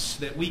thanks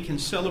that we can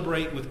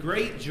celebrate with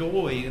great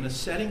joy in a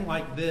setting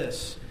like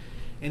this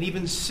and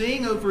even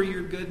sing over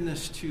your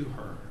goodness to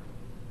her.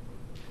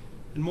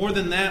 And more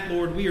than that,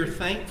 Lord, we are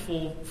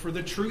thankful for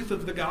the truth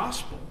of the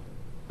gospel,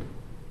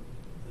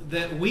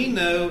 that we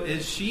know,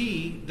 as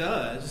she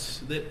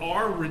does, that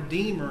our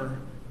Redeemer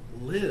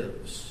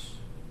lives.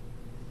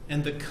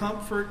 And the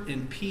comfort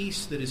and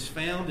peace that is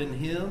found in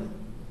him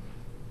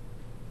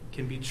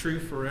can be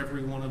true for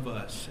every one of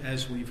us,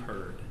 as we've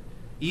heard,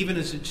 even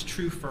as it's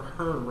true for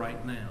her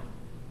right now.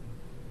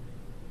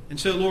 And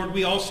so, Lord,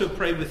 we also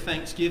pray with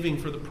thanksgiving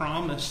for the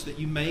promise that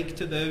you make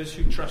to those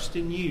who trust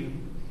in you,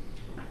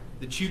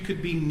 that you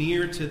could be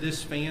near to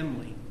this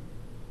family,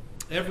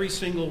 every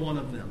single one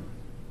of them,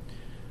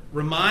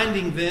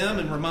 reminding them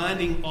and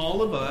reminding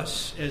all of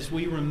us as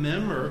we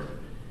remember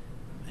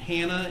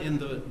Hannah in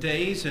the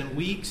days and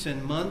weeks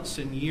and months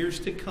and years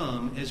to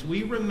come, as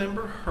we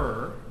remember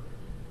her,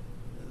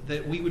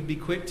 that we would be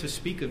quick to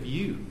speak of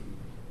you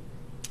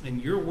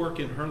and your work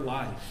in her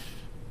life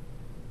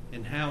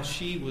and how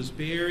she was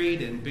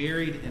buried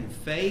in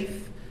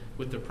faith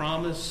with the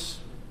promise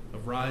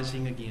of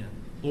rising again.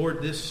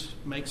 Lord, this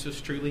makes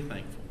us truly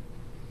thankful.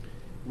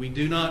 We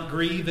do not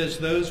grieve as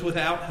those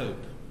without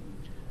hope,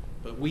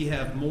 but we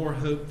have more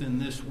hope than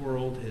this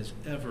world has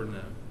ever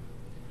known.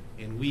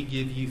 And we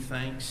give you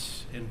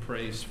thanks and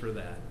praise for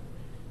that.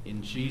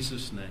 In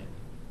Jesus' name,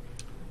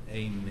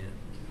 amen.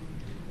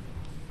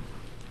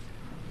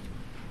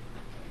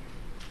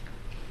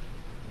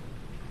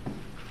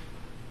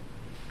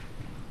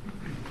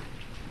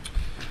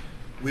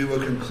 We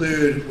will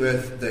conclude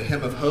with the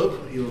Hymn of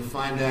Hope. You will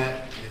find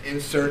that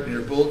insert in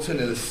your bulletin.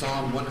 It is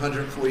Psalm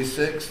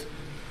 146.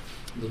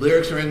 The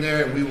lyrics are in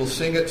there, and we will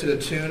sing it to the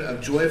tune of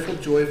Joyful,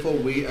 Joyful,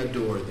 We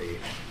Adore Thee.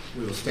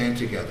 We will stand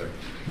together.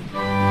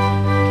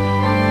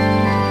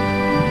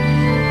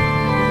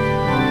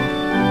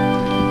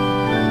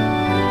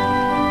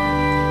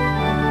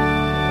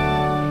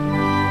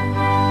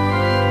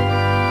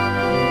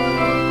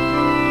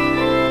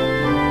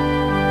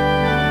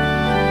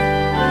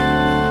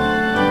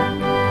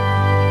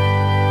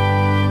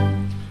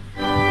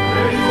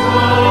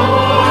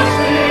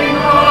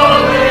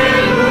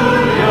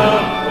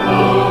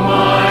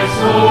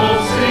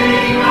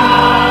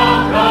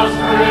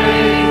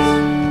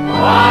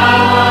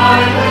 While I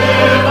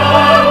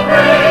live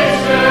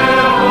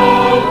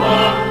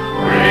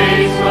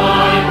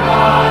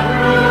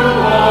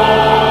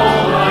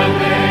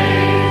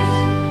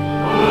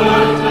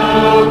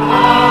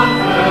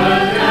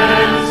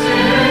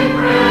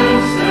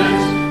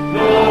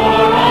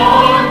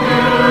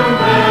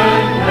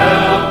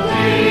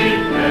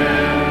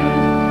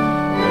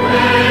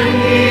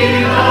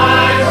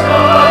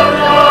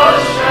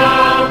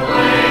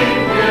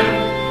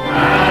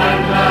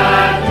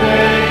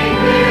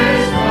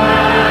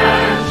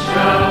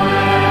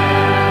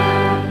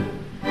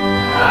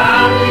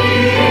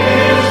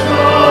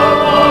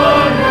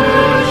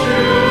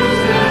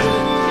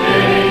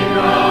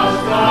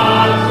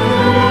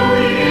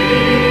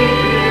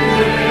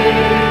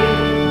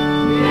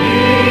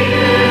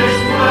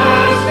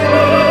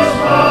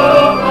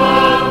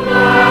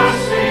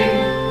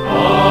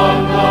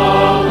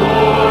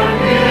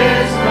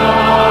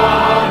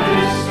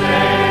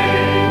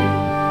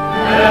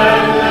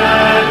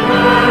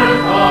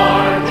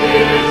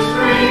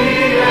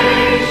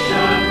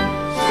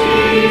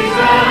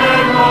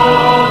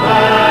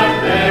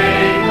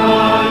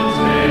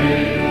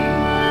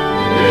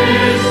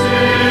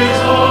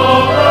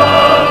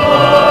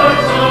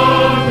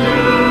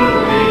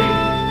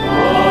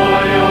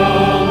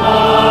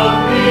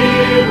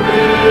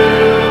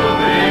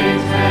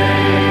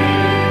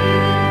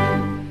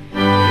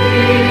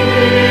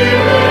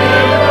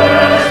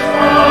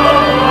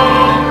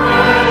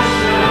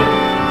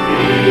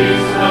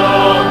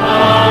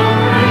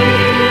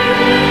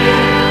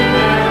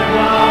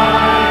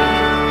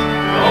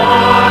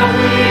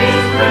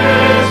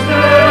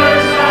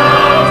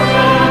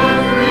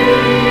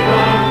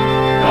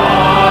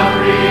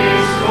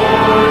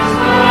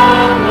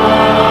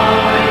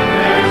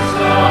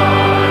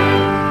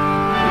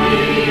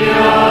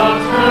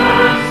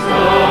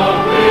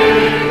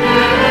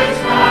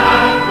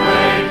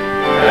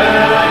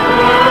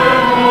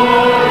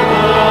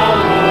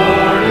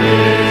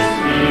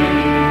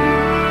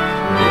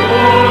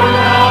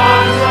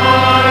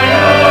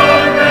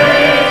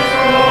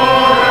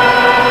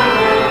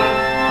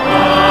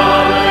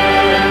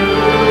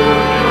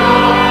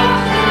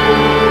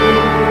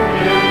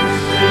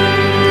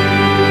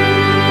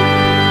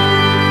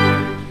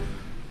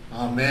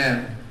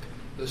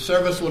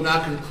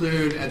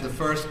conclude at the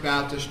First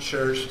Baptist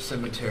Church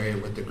Cemetery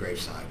with the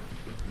graveside.